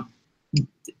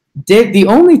 Dave, the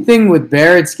only thing with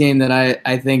Barrett's game that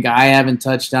I think I haven't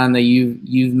touched on that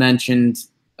you've mentioned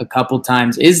a couple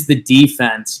times is the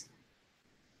defense.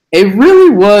 It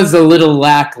really was a little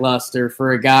lackluster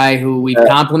for a guy who we've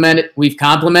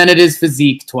complimented his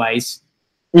physique twice.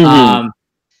 Mm-hmm.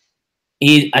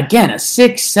 He, again, a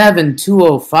 6'7",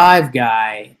 205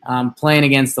 guy playing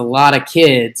against a lot of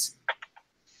kids.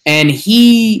 And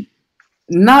he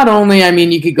not only, I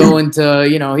mean, you could go into,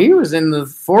 he was in the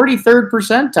 43rd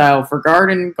percentile for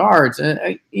guarding guards.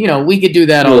 We could do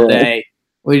that all day.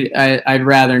 I'd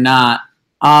rather not.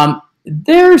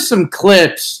 There's some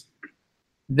clips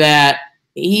that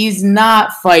he's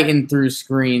not fighting through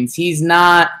screens. He's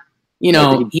not,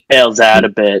 he bails out a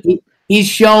bit. He's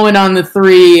showing on the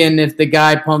 3, and if the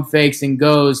guy pump fakes and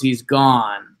goes, he's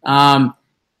gone.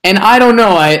 And I don't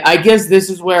know. I guess this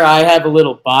is where I have a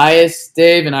little bias,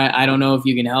 Dave, and I don't know if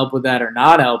you can help with that or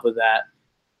not help with that.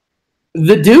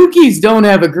 The Dukies don't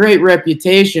have a great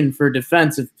reputation for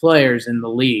defensive players in the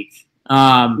league.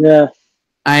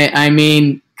 I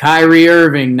mean, Kyrie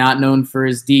Irving, not known for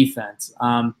his defense.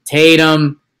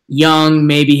 Tatum, young,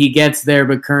 maybe he gets there,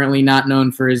 but currently not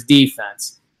known for his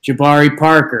defense. Jabari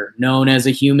Parker, known as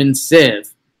a human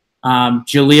sieve.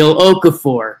 Jahlil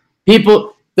Okafor.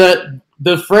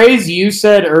 The phrase you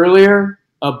said earlier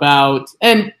about,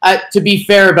 and to be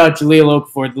fair about Jahlil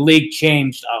Okafor, the league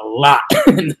changed a lot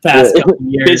in the past couple of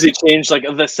years. Basically changed, like,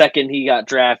 the second he got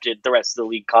drafted, the rest of the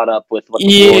league caught up with what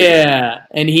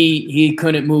and he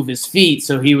couldn't move his feet,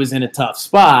 so he was in a tough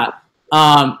spot.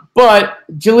 But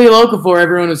Jahlil Okafor,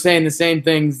 everyone was saying the same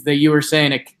things that you were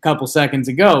saying a couple seconds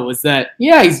ago, was that,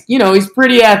 he's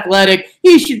pretty athletic.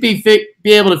 He should be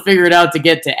able to figure it out to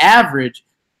get to average.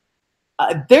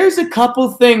 There's a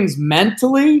couple things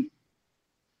mentally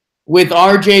with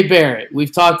RJ Barrett.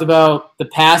 We've talked about the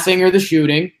passing or the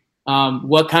shooting.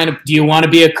 What kind of, do you want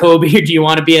to be a Kobe or do you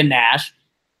want to be a Nash?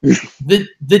 The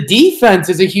defense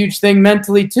is a huge thing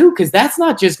mentally too, because that's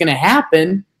not just going to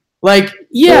happen. Like,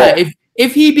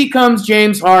 if he becomes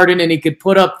James Harden and he could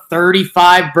put up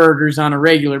 35 burgers on a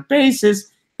regular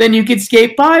basis, then you could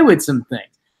skate by with some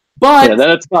things. But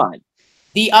that's fine.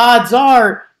 The odds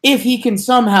are, if he can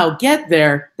somehow get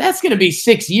there, that's going to be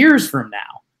 6 years from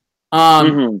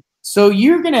now. So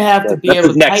you're going to have to be able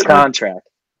to next contract.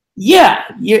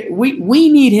 We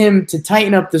need him to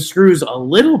tighten up the screws a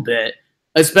little bit,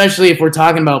 especially if we're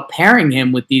talking about pairing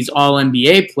him with these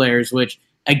All-NBA players, which,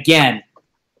 again,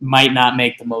 might not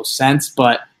make the most sense.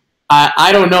 But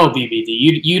I don't know,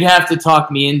 BBD. You'd have to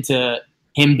talk me into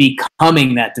him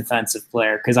becoming that defensive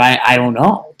player, because I don't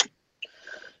know.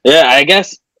 Yeah, I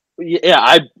guess.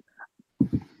 Yeah,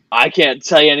 I can't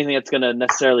tell you anything that's going to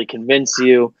necessarily convince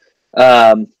you.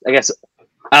 I guess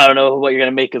I don't know what you're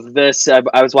going to make of this.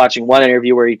 I was watching one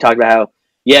interview where he talked about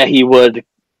how, he would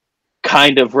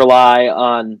kind of rely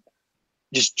on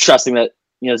just trusting that,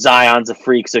 Zion's a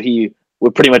freak, so he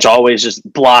would pretty much always just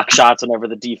block shots whenever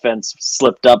the defense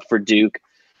slipped up for Duke.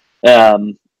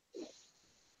 Just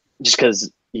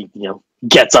because he,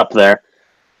 gets up there.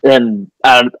 And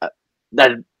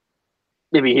that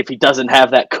maybe if he doesn't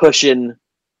have that cushion,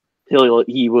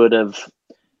 he would have,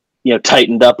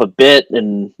 tightened up a bit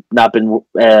and not been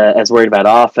as worried about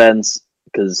offense,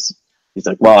 because he's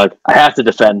like, well, I have to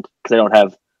defend because I don't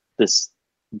have this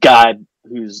guy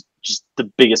who's just the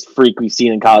biggest freak we've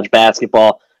seen in college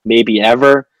basketball, maybe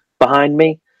ever, behind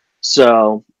me.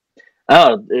 So,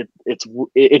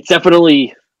 it's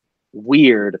definitely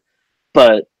weird,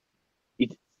 but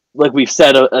like we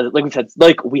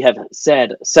have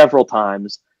said several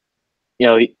times,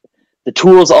 the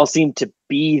tools all seem to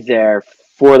be there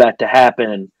for that to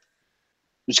happen.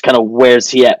 just kind of where's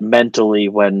he at mentally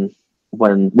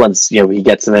once he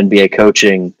gets some NBA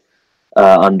coaching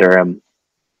under him.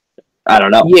 I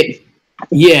don't know.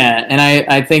 Yeah, and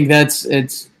I think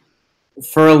it's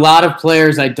for a lot of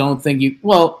players. I don't think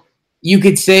you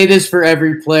could say this for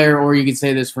every player, or you could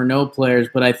say this for no players,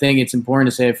 but I think it's important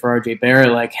to say it for RJ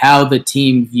Barrett. Like, how the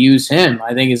team views him,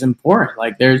 I think is important.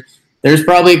 Like, there's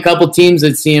probably a couple teams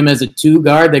that see him as a 2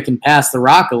 guard that can pass the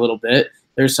rock a little bit.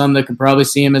 There's some that could probably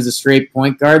see him as a straight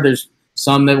point guard. There's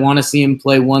some that want to see him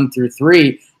play 1 through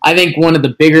 3. I think one of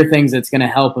the bigger things that's going to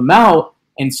help him out,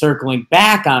 and circling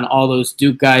back on all those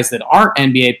Duke guys that aren't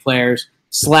NBA players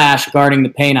 / guarding the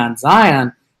paint on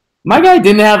Zion, my guy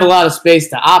didn't have a lot of space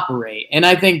to operate. And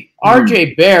I think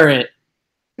RJ Barrett,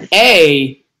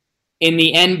 in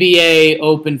the NBA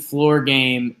open floor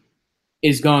game,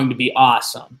 is going to be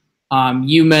awesome.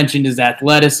 You mentioned his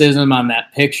athleticism on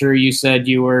that picture you said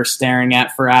you were staring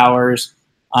at for hours.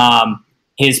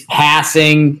 His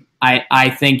passing, I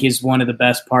think, is one of the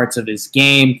best parts of his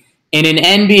game. In an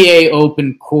NBA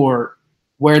open court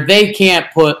where they can't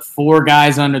put 4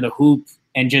 guys under the hoop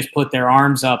and just put their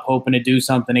arms up hoping to do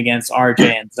something against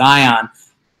RJ and Zion,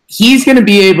 he's going to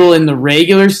be able in the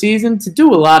regular season to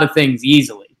do a lot of things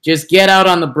easily. Just get out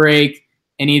on the break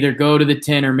and either go to the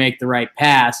 10 or make the right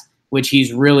pass, which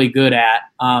he's really good at.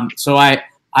 So I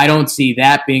don't see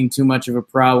that being too much of a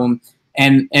problem.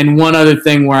 And one other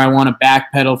thing where I want to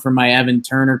backpedal from my Evan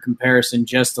Turner comparison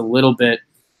just a little bit,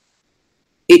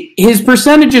 his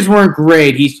percentages weren't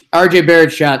great. RJ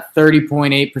Barrett shot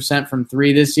 30.8% from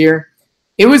 3 this year.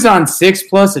 It was on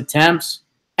 6+ attempts.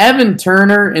 Evan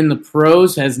Turner in the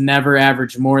pros has never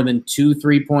averaged more than 2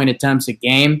 3-point attempts a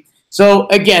game. So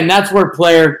again, that's where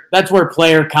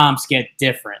player comps get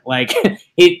different. Like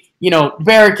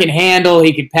Barrett can handle,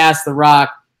 he could pass the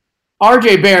rock.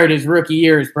 RJ Barrett, his rookie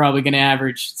year, is probably going to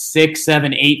average 6,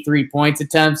 7, 8 3-point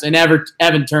attempts, and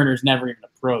Evan Turner's never even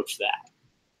approached that.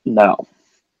 No.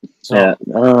 So, yeah.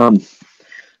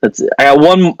 I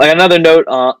got another note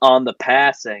on the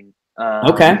passing.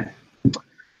 Okay.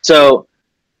 So,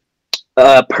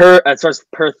 as far as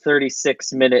per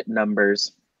 36-minute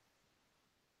numbers,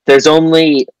 there's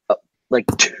only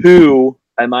 2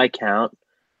 by my count.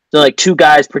 So 2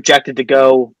 guys projected to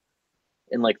go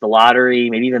in the lottery,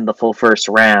 maybe even the full first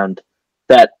round,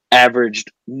 that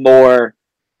averaged more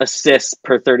assists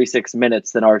per 36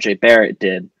 minutes than RJ Barrett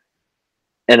did.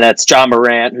 And that's Ja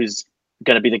Morant, who's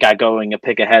going to be the guy going a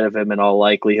pick ahead of him in all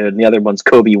likelihood. And the other one's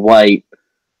Kobe White.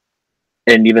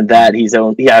 And even that, he's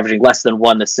averaging less than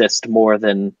 1 assist more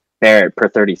than Barrett per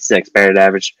 36. Barrett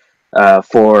averaged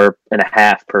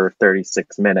 4.5 per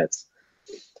 36 minutes.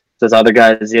 Those other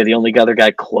guys, the only other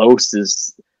guy close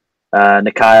is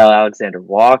Nickeil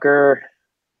Alexander-Walker.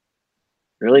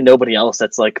 Really nobody else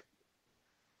that's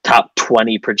top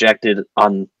 20 projected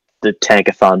on the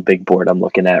Tankathon big board I'm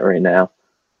looking at right now.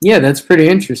 Yeah, that's pretty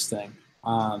interesting.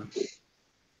 I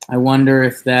wonder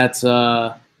if that's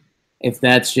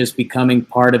just becoming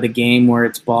part of the game where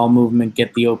it's ball movement,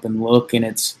 get the open look, and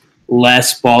it's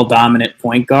less ball-dominant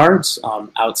point guards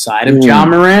outside of Ja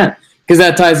Morant, because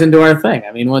that ties into our thing.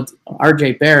 I mean, what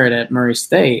RJ Barrett at Murray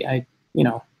State, I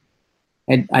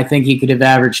think he could have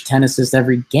averaged 10 assists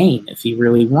every game if he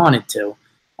really wanted to.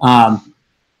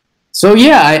 So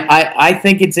yeah, I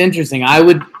think it's interesting.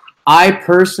 I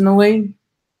personally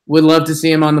would love to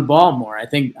see him on the ball more. I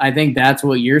think that's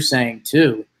what you're saying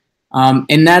too.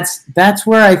 And that's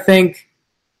where I think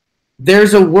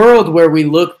there's a world where we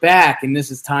look back, and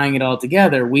this is tying it all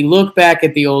together. We look back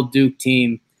at the old Duke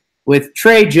team with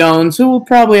Trey Jones, who will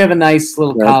probably have a nice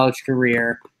little college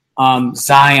career,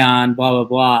 Zion, blah, blah,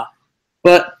 blah.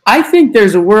 But I think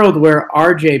there's a world where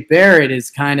RJ Barrett is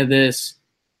kind of this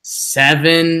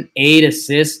 7-8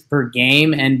 assists per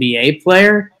game NBA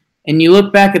player. And you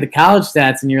look back at the college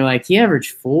stats and you're like, he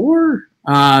averaged 4?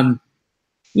 And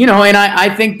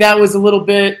I think that was a little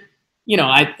bit,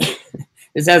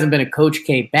 this hasn't been a Coach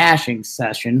K bashing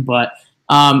session, but,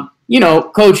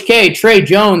 Coach K, Trey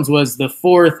Jones was the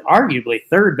 4th, arguably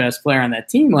 3rd best player on that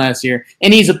team last year,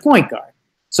 and he's a point guard.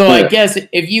 So I guess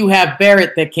if you have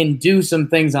Barrett that can do some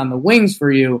things on the wings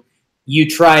for you, you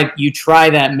try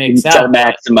that mix out. To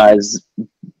maximize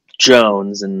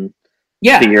Jones and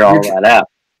figure all that out.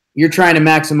 You're trying to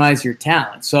maximize your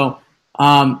talent. So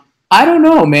I don't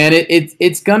know, man.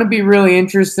 It's going to be really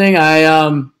interesting.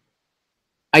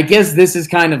 I guess this is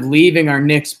kind of leaving our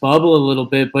Knicks bubble a little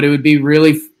bit, but it would be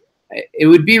really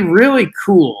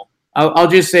cool. I'll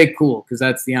just say cool because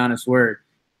that's the honest word.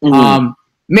 Mm-hmm.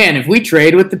 Man, if we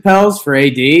trade with the Pels for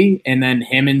AD and then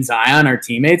him and Zion are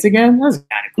teammates again, that's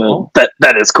kind of cool.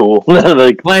 That is cool.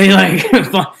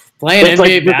 playing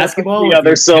NBA basketball. The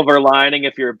other silver lining,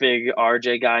 if you're a big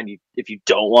RJ guy and if you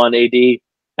don't want AD,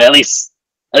 at least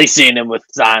seeing him with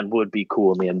Zion would be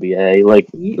cool in the NBA. Like,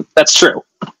 that's true.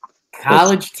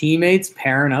 College teammates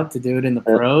pairing up to do it in the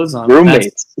pros.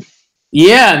 Roommates.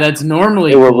 That's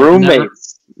normally they were cool.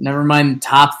 Roommates. Never mind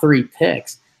top 3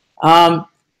 picks.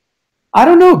 I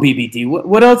don't know, BBD.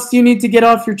 What else do you need to get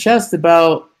off your chest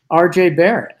about RJ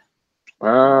Barrett?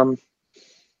 The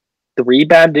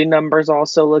rebounding numbers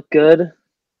also look good.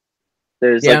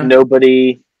 There's like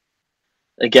nobody.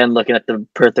 Again, looking at the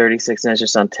per 36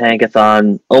 inches on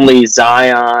Tankathon, only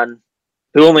Zion,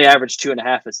 who only averaged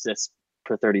 2.5 assists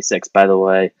per 36, by the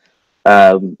way.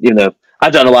 Even though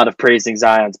I've done a lot of praising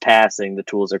Zion's passing, the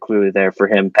tools are clearly there for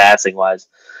him passing-wise.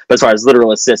 But as far as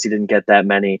literal assists, he didn't get that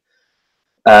many.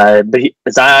 But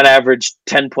Zion averaged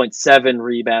 10.7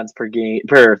 rebounds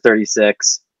per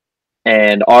 36,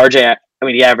 and RJ,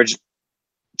 he averaged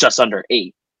just under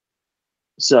 8.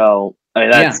 So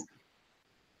that's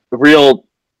a real,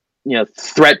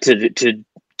 threat to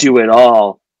do it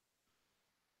all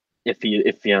if you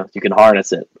can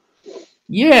harness it.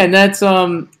 Yeah, and that's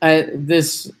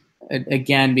this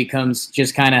again becomes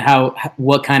just kind of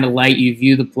what kind of light you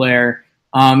view the player.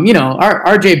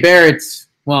 RJ Barrett's.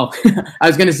 Well, I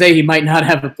was going to say he might not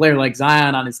have a player like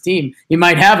Zion on his team. He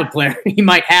might have a player. He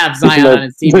might have Zion on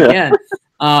his team again.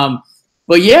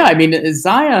 But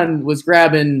Zion was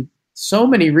grabbing so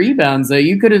many rebounds that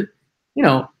you could have,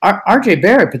 RJ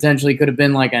Barrett potentially could have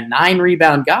been like a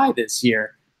 9-rebound guy this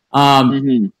year.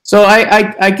 So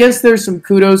I guess there's some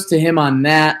kudos to him on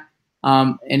that.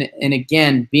 And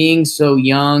again, being so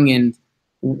young and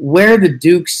where the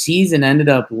Duke season ended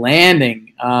up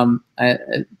landing,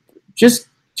 just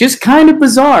kind of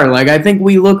bizarre. Like, I think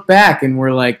we look back and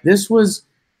we're like, this was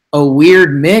a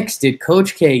weird mix. Did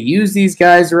Coach K use these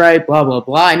guys right? Blah, blah,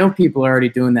 blah. I know people are already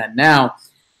doing that now.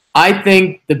 I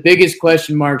think the biggest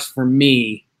question marks for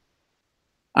me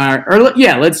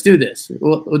let's do this.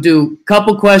 We'll do a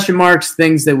couple question marks,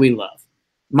 things that we love.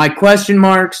 My question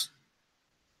marks,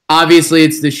 obviously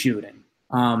it's the shooting.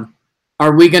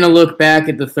 Are we going to look back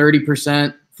at the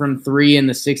 30% from 3 and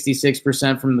the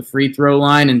 66% from the free throw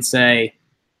line and say,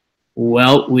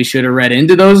 well, we should have read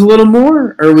into those a little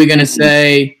more? Or are we going to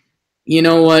say, you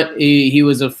know what, he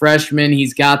was a freshman,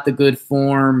 he's got the good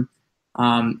form,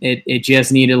 it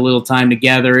just needed a little time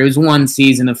together. It was one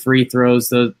season of free throws.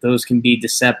 Those can be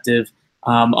deceptive.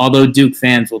 Although Duke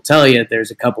fans will tell you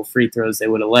there's a couple free throws they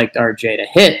would have liked RJ to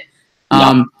hit.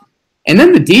 And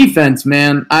then the defense,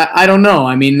 man, I don't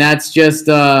know. That's just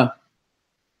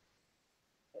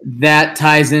that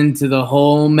ties into the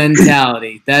whole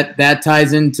mentality. That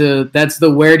ties into that's the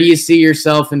where do you see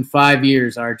yourself in 5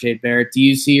 years, RJ Barrett? Do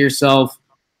you see yourself,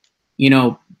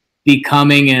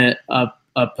 becoming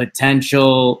a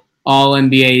potential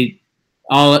all-NBA,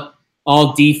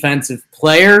 all defensive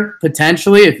player,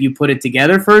 potentially, if you put it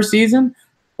together for a season?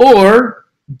 Or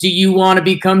do you want to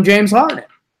become James Harden?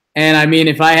 And,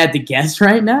 if I had to guess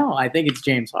right now, I think it's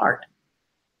James Harden.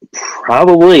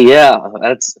 Probably, yeah.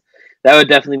 That would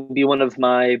definitely be one of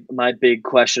my big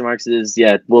question marks is,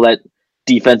 will that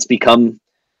defense become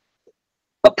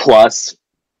a plus?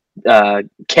 Can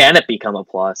it become a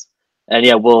plus? And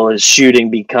will his shooting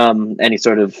become any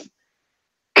sort of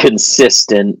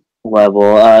consistent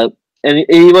level? And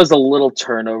he was a little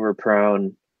turnover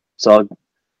prone, so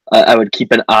I would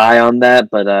keep an eye on that.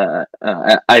 But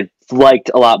I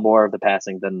liked a lot more of the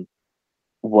passing than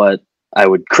what I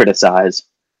would criticize.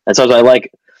 And so I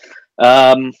like,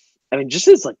 just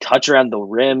his touch around the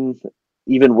rim,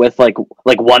 even with like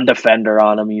one defender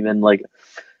on him, even like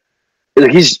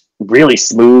he's really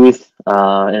smooth,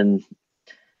 and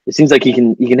it seems like he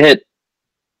can hit,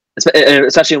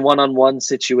 especially in one-on-one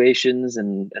situations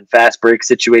and fast break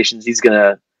situations. He's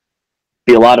gonna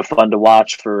be a lot of fun to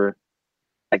watch for,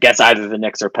 I guess, either the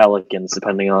Knicks or Pelicans,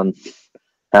 depending on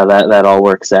how that all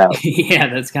works out. Yeah,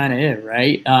 that's kind of it,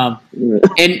 right?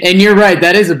 And you're right.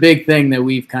 That is a big thing that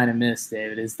we've kind of missed,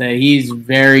 David, is that he's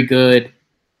very good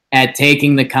at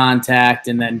taking the contact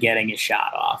and then getting his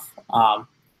shot off.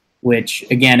 Which,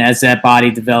 again, as that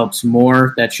body develops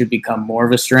more, that should become more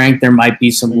of a strength. There might be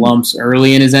some lumps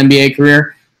early in his NBA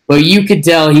career, but you could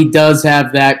tell he does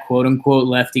have that quote-unquote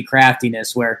lefty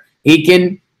craftiness where he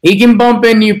can bump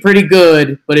into you pretty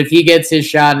good, but if he gets his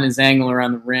shot and his angle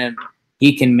around the rim,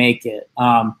 he can make it.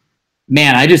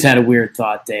 Man, I just had a weird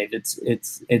thought, Dave.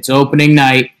 It's opening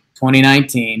night,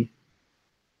 2019.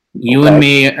 You and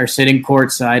me are sitting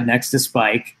courtside next to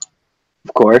Spike.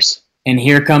 Of course. And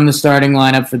here come the starting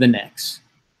lineup for the Knicks.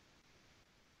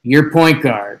 Your point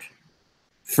guard,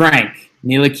 Frank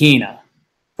Ntilikina,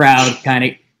 proud, kind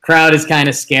of Crowd is kind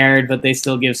of scared, but they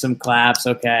still give some claps.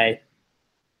 Okay.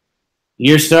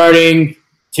 You're starting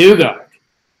 2 guard.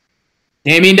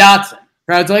 Damian Dotson.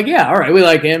 Crowd's like, yeah, all right, we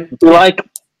like him.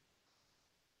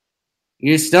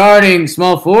 You're starting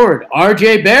small forward.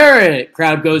 RJ Barrett.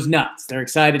 Crowd goes nuts. They're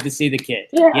excited to see the kid.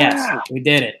 Yeah. Yes, we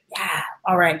did it. Yeah,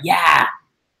 all right, yeah.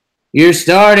 You're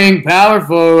starting power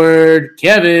forward.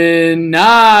 Kevin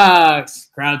Knox.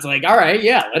 Crowd's like, all right,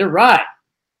 yeah, let it ride.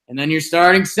 And then you're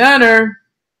starting center.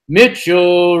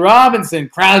 Mitchell Robinson.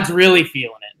 Crowd's really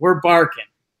feeling it. We're barking.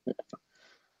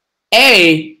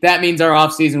 That means our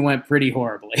offseason went pretty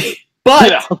horribly.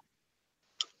 But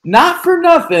not for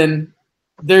nothing,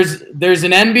 there's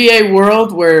an NBA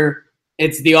world where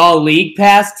it's the all-league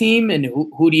pass team, and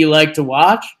who do you like to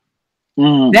watch?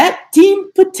 That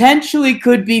team potentially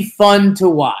could be fun to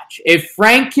watch. If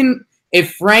Frank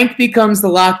becomes the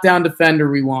lockdown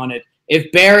defender we wanted,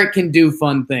 if Barrett can do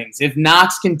fun things, if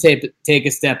Knox can take a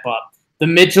step up, the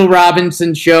Mitchell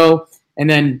Robinson show, and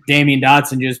then Damian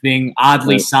Dotson just being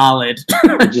oddly solid.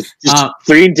 just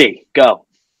 3-D, go.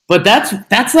 But that's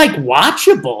like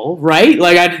watchable, right?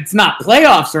 Like it's not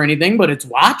playoffs or anything, but it's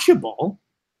watchable.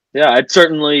 Yeah, I'd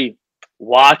certainly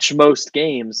watch most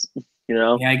games.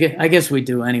 Yeah, I guess we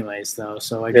do anyways, though.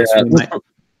 So I guess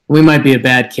we might be a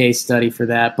bad case study for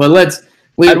that. But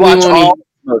I'd watch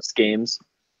most games.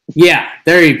 Yeah,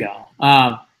 there you go.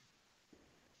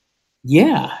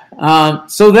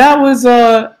 So that was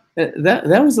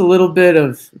that was a little bit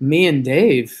of me and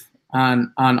Dave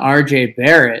on RJ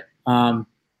Barrett.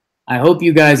 I hope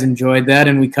you guys enjoyed that,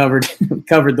 and we covered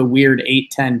the weird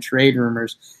 8-10 trade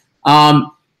rumors.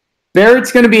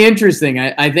 Barrett's going to be interesting.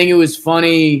 I think it was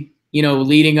funny,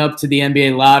 leading up to the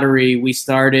NBA lottery,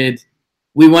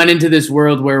 we went into this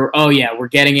world where, we're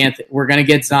going to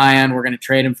get Zion, we're going to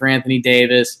trade him for Anthony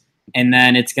Davis, and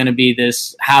then it's going to be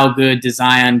this, how good does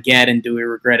Zion get, and do we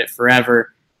regret it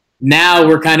forever? Now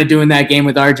we're kind of doing that game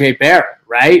with RJ Barrett,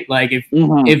 right? Like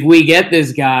if we get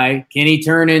this guy, can he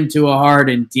turn into a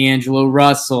Harden, D'Angelo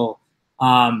Russell,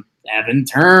 Evan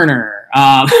Turner?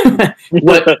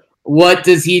 What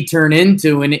does he turn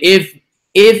into? And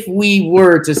if we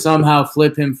were to somehow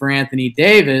flip him for Anthony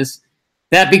Davis,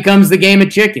 that becomes the game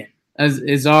of chicken.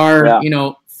 Is our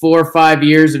 4 or 5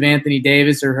 years of Anthony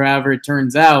Davis, or however it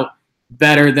turns out,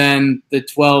 better than the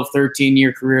 12,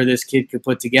 13-year career this kid could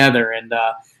put together? And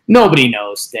nobody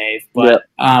knows, Dave. But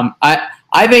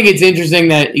I think it's interesting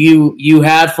that you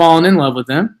have fallen in love with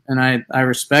him, and I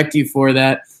respect you for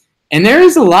that. And there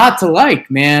is a lot to like,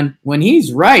 man. When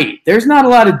he's right, there's not a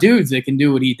lot of dudes that can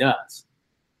do what he does.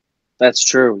 That's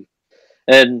true.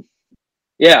 And,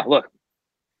 look,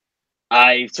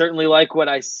 I certainly like what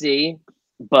I see,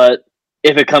 but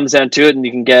if it comes down to it and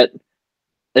you can get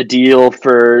a deal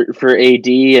for AD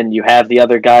and you have the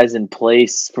other guys in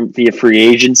place via free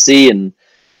agency, and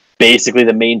basically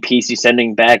the main piece you're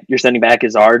sending back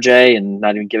is RJ, and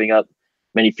not even giving up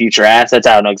many future assets.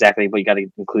 I don't know exactly what you got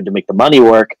to include to make the money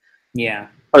work. Yeah.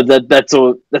 Or that's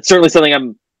certainly something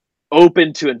I'm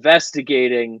open to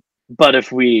investigating, but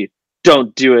if we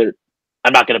don't do it,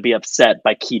 I'm not going to be upset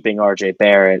by keeping RJ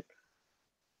Barrett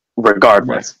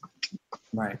regardless.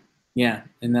 Right. Yeah.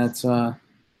 And that's so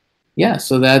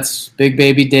that's Big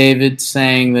Baby David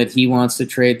saying that he wants to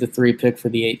trade the 3 pick for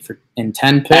the 8 and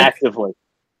 10 pick. Actively.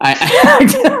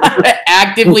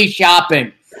 Actively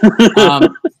shopping.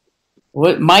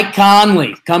 What? Mike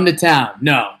Conley, come to town.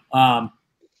 No.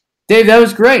 Dave, that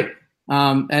was great.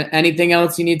 Anything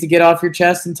else you need to get off your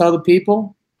chest and tell the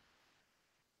people?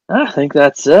 I think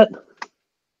that's it.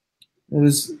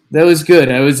 That was good.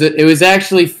 It was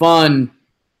actually fun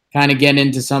kind of getting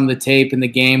into some of the tape and the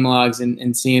game logs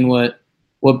and seeing what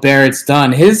Barrett's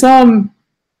done. His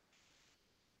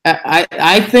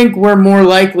I think we're more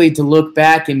likely to look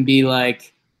back and be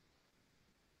like,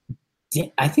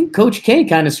 I think Coach K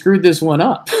kind of screwed this one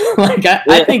up.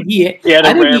 I think he had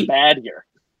a rare bad year.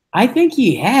 I think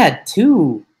he had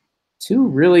two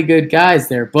really good guys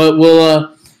there, but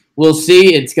we'll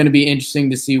see. It's going to be interesting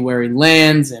to see where he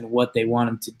lands and what they want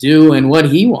him to do and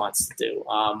what he wants to do.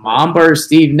 Mamba or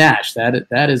Steve Nash,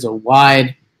 that is a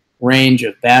wide range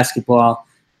of basketball.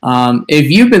 If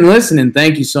you've been listening,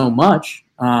 thank you so much.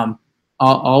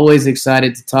 Always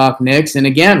excited to talk Knicks. And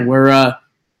again, we're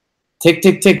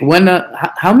tick. When?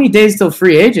 How many days till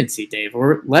free agency, Dave?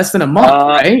 We're less than a month,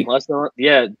 right?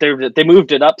 They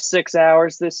moved it up 6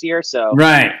 hours this year, so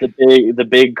right. The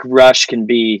big rush can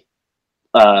be,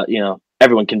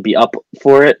 everyone can be up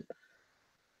for it.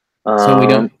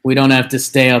 So we don't have to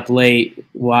stay up late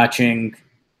watching.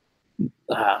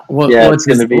 What's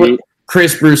going to be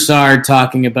Chris Broussard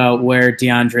talking about where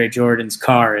DeAndre Jordan's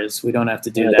car is. We don't have to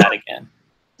do that again.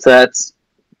 So that's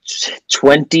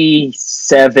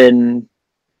 27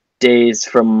 days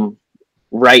from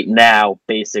right now,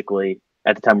 basically,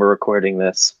 at the time we're recording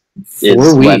this.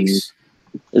 4 weeks.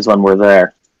 Is when we're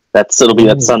there. It'll be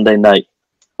that Sunday night.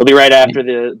 It'll be right after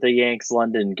the Yanks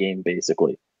London game,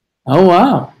 basically. Oh,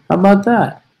 wow. How about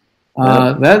that?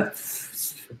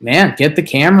 Man, get the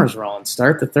cameras rolling.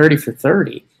 Start the 30 for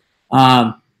 30.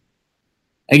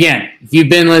 Again, if you've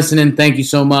been listening, thank you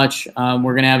so much.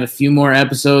 We're going to have a few more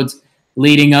episodes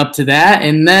leading up to that.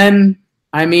 And then,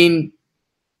 I mean,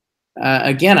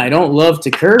 again, I don't love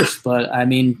to curse, but I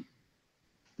mean,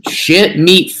 shit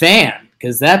meet fan,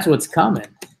 because that's what's coming.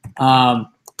 And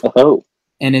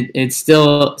it's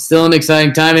still an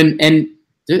exciting time. And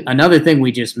another thing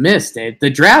we just missed, Dave, the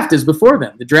draft is before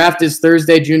then. The draft is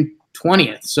Thursday, June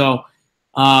 20th. So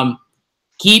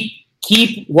keep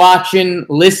watching,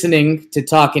 listening to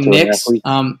Talking Knicks.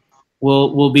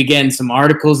 We'll be getting some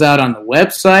articles out on the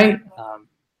website,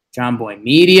 John Boy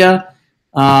Media.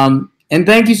 And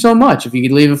thank you so much. If you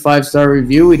could leave a 5-star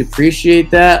review, we'd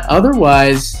appreciate that.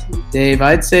 Otherwise, Dave,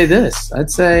 I'd say this. I'd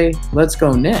say let's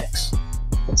go Knicks.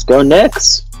 Let's go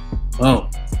Knicks. Boom.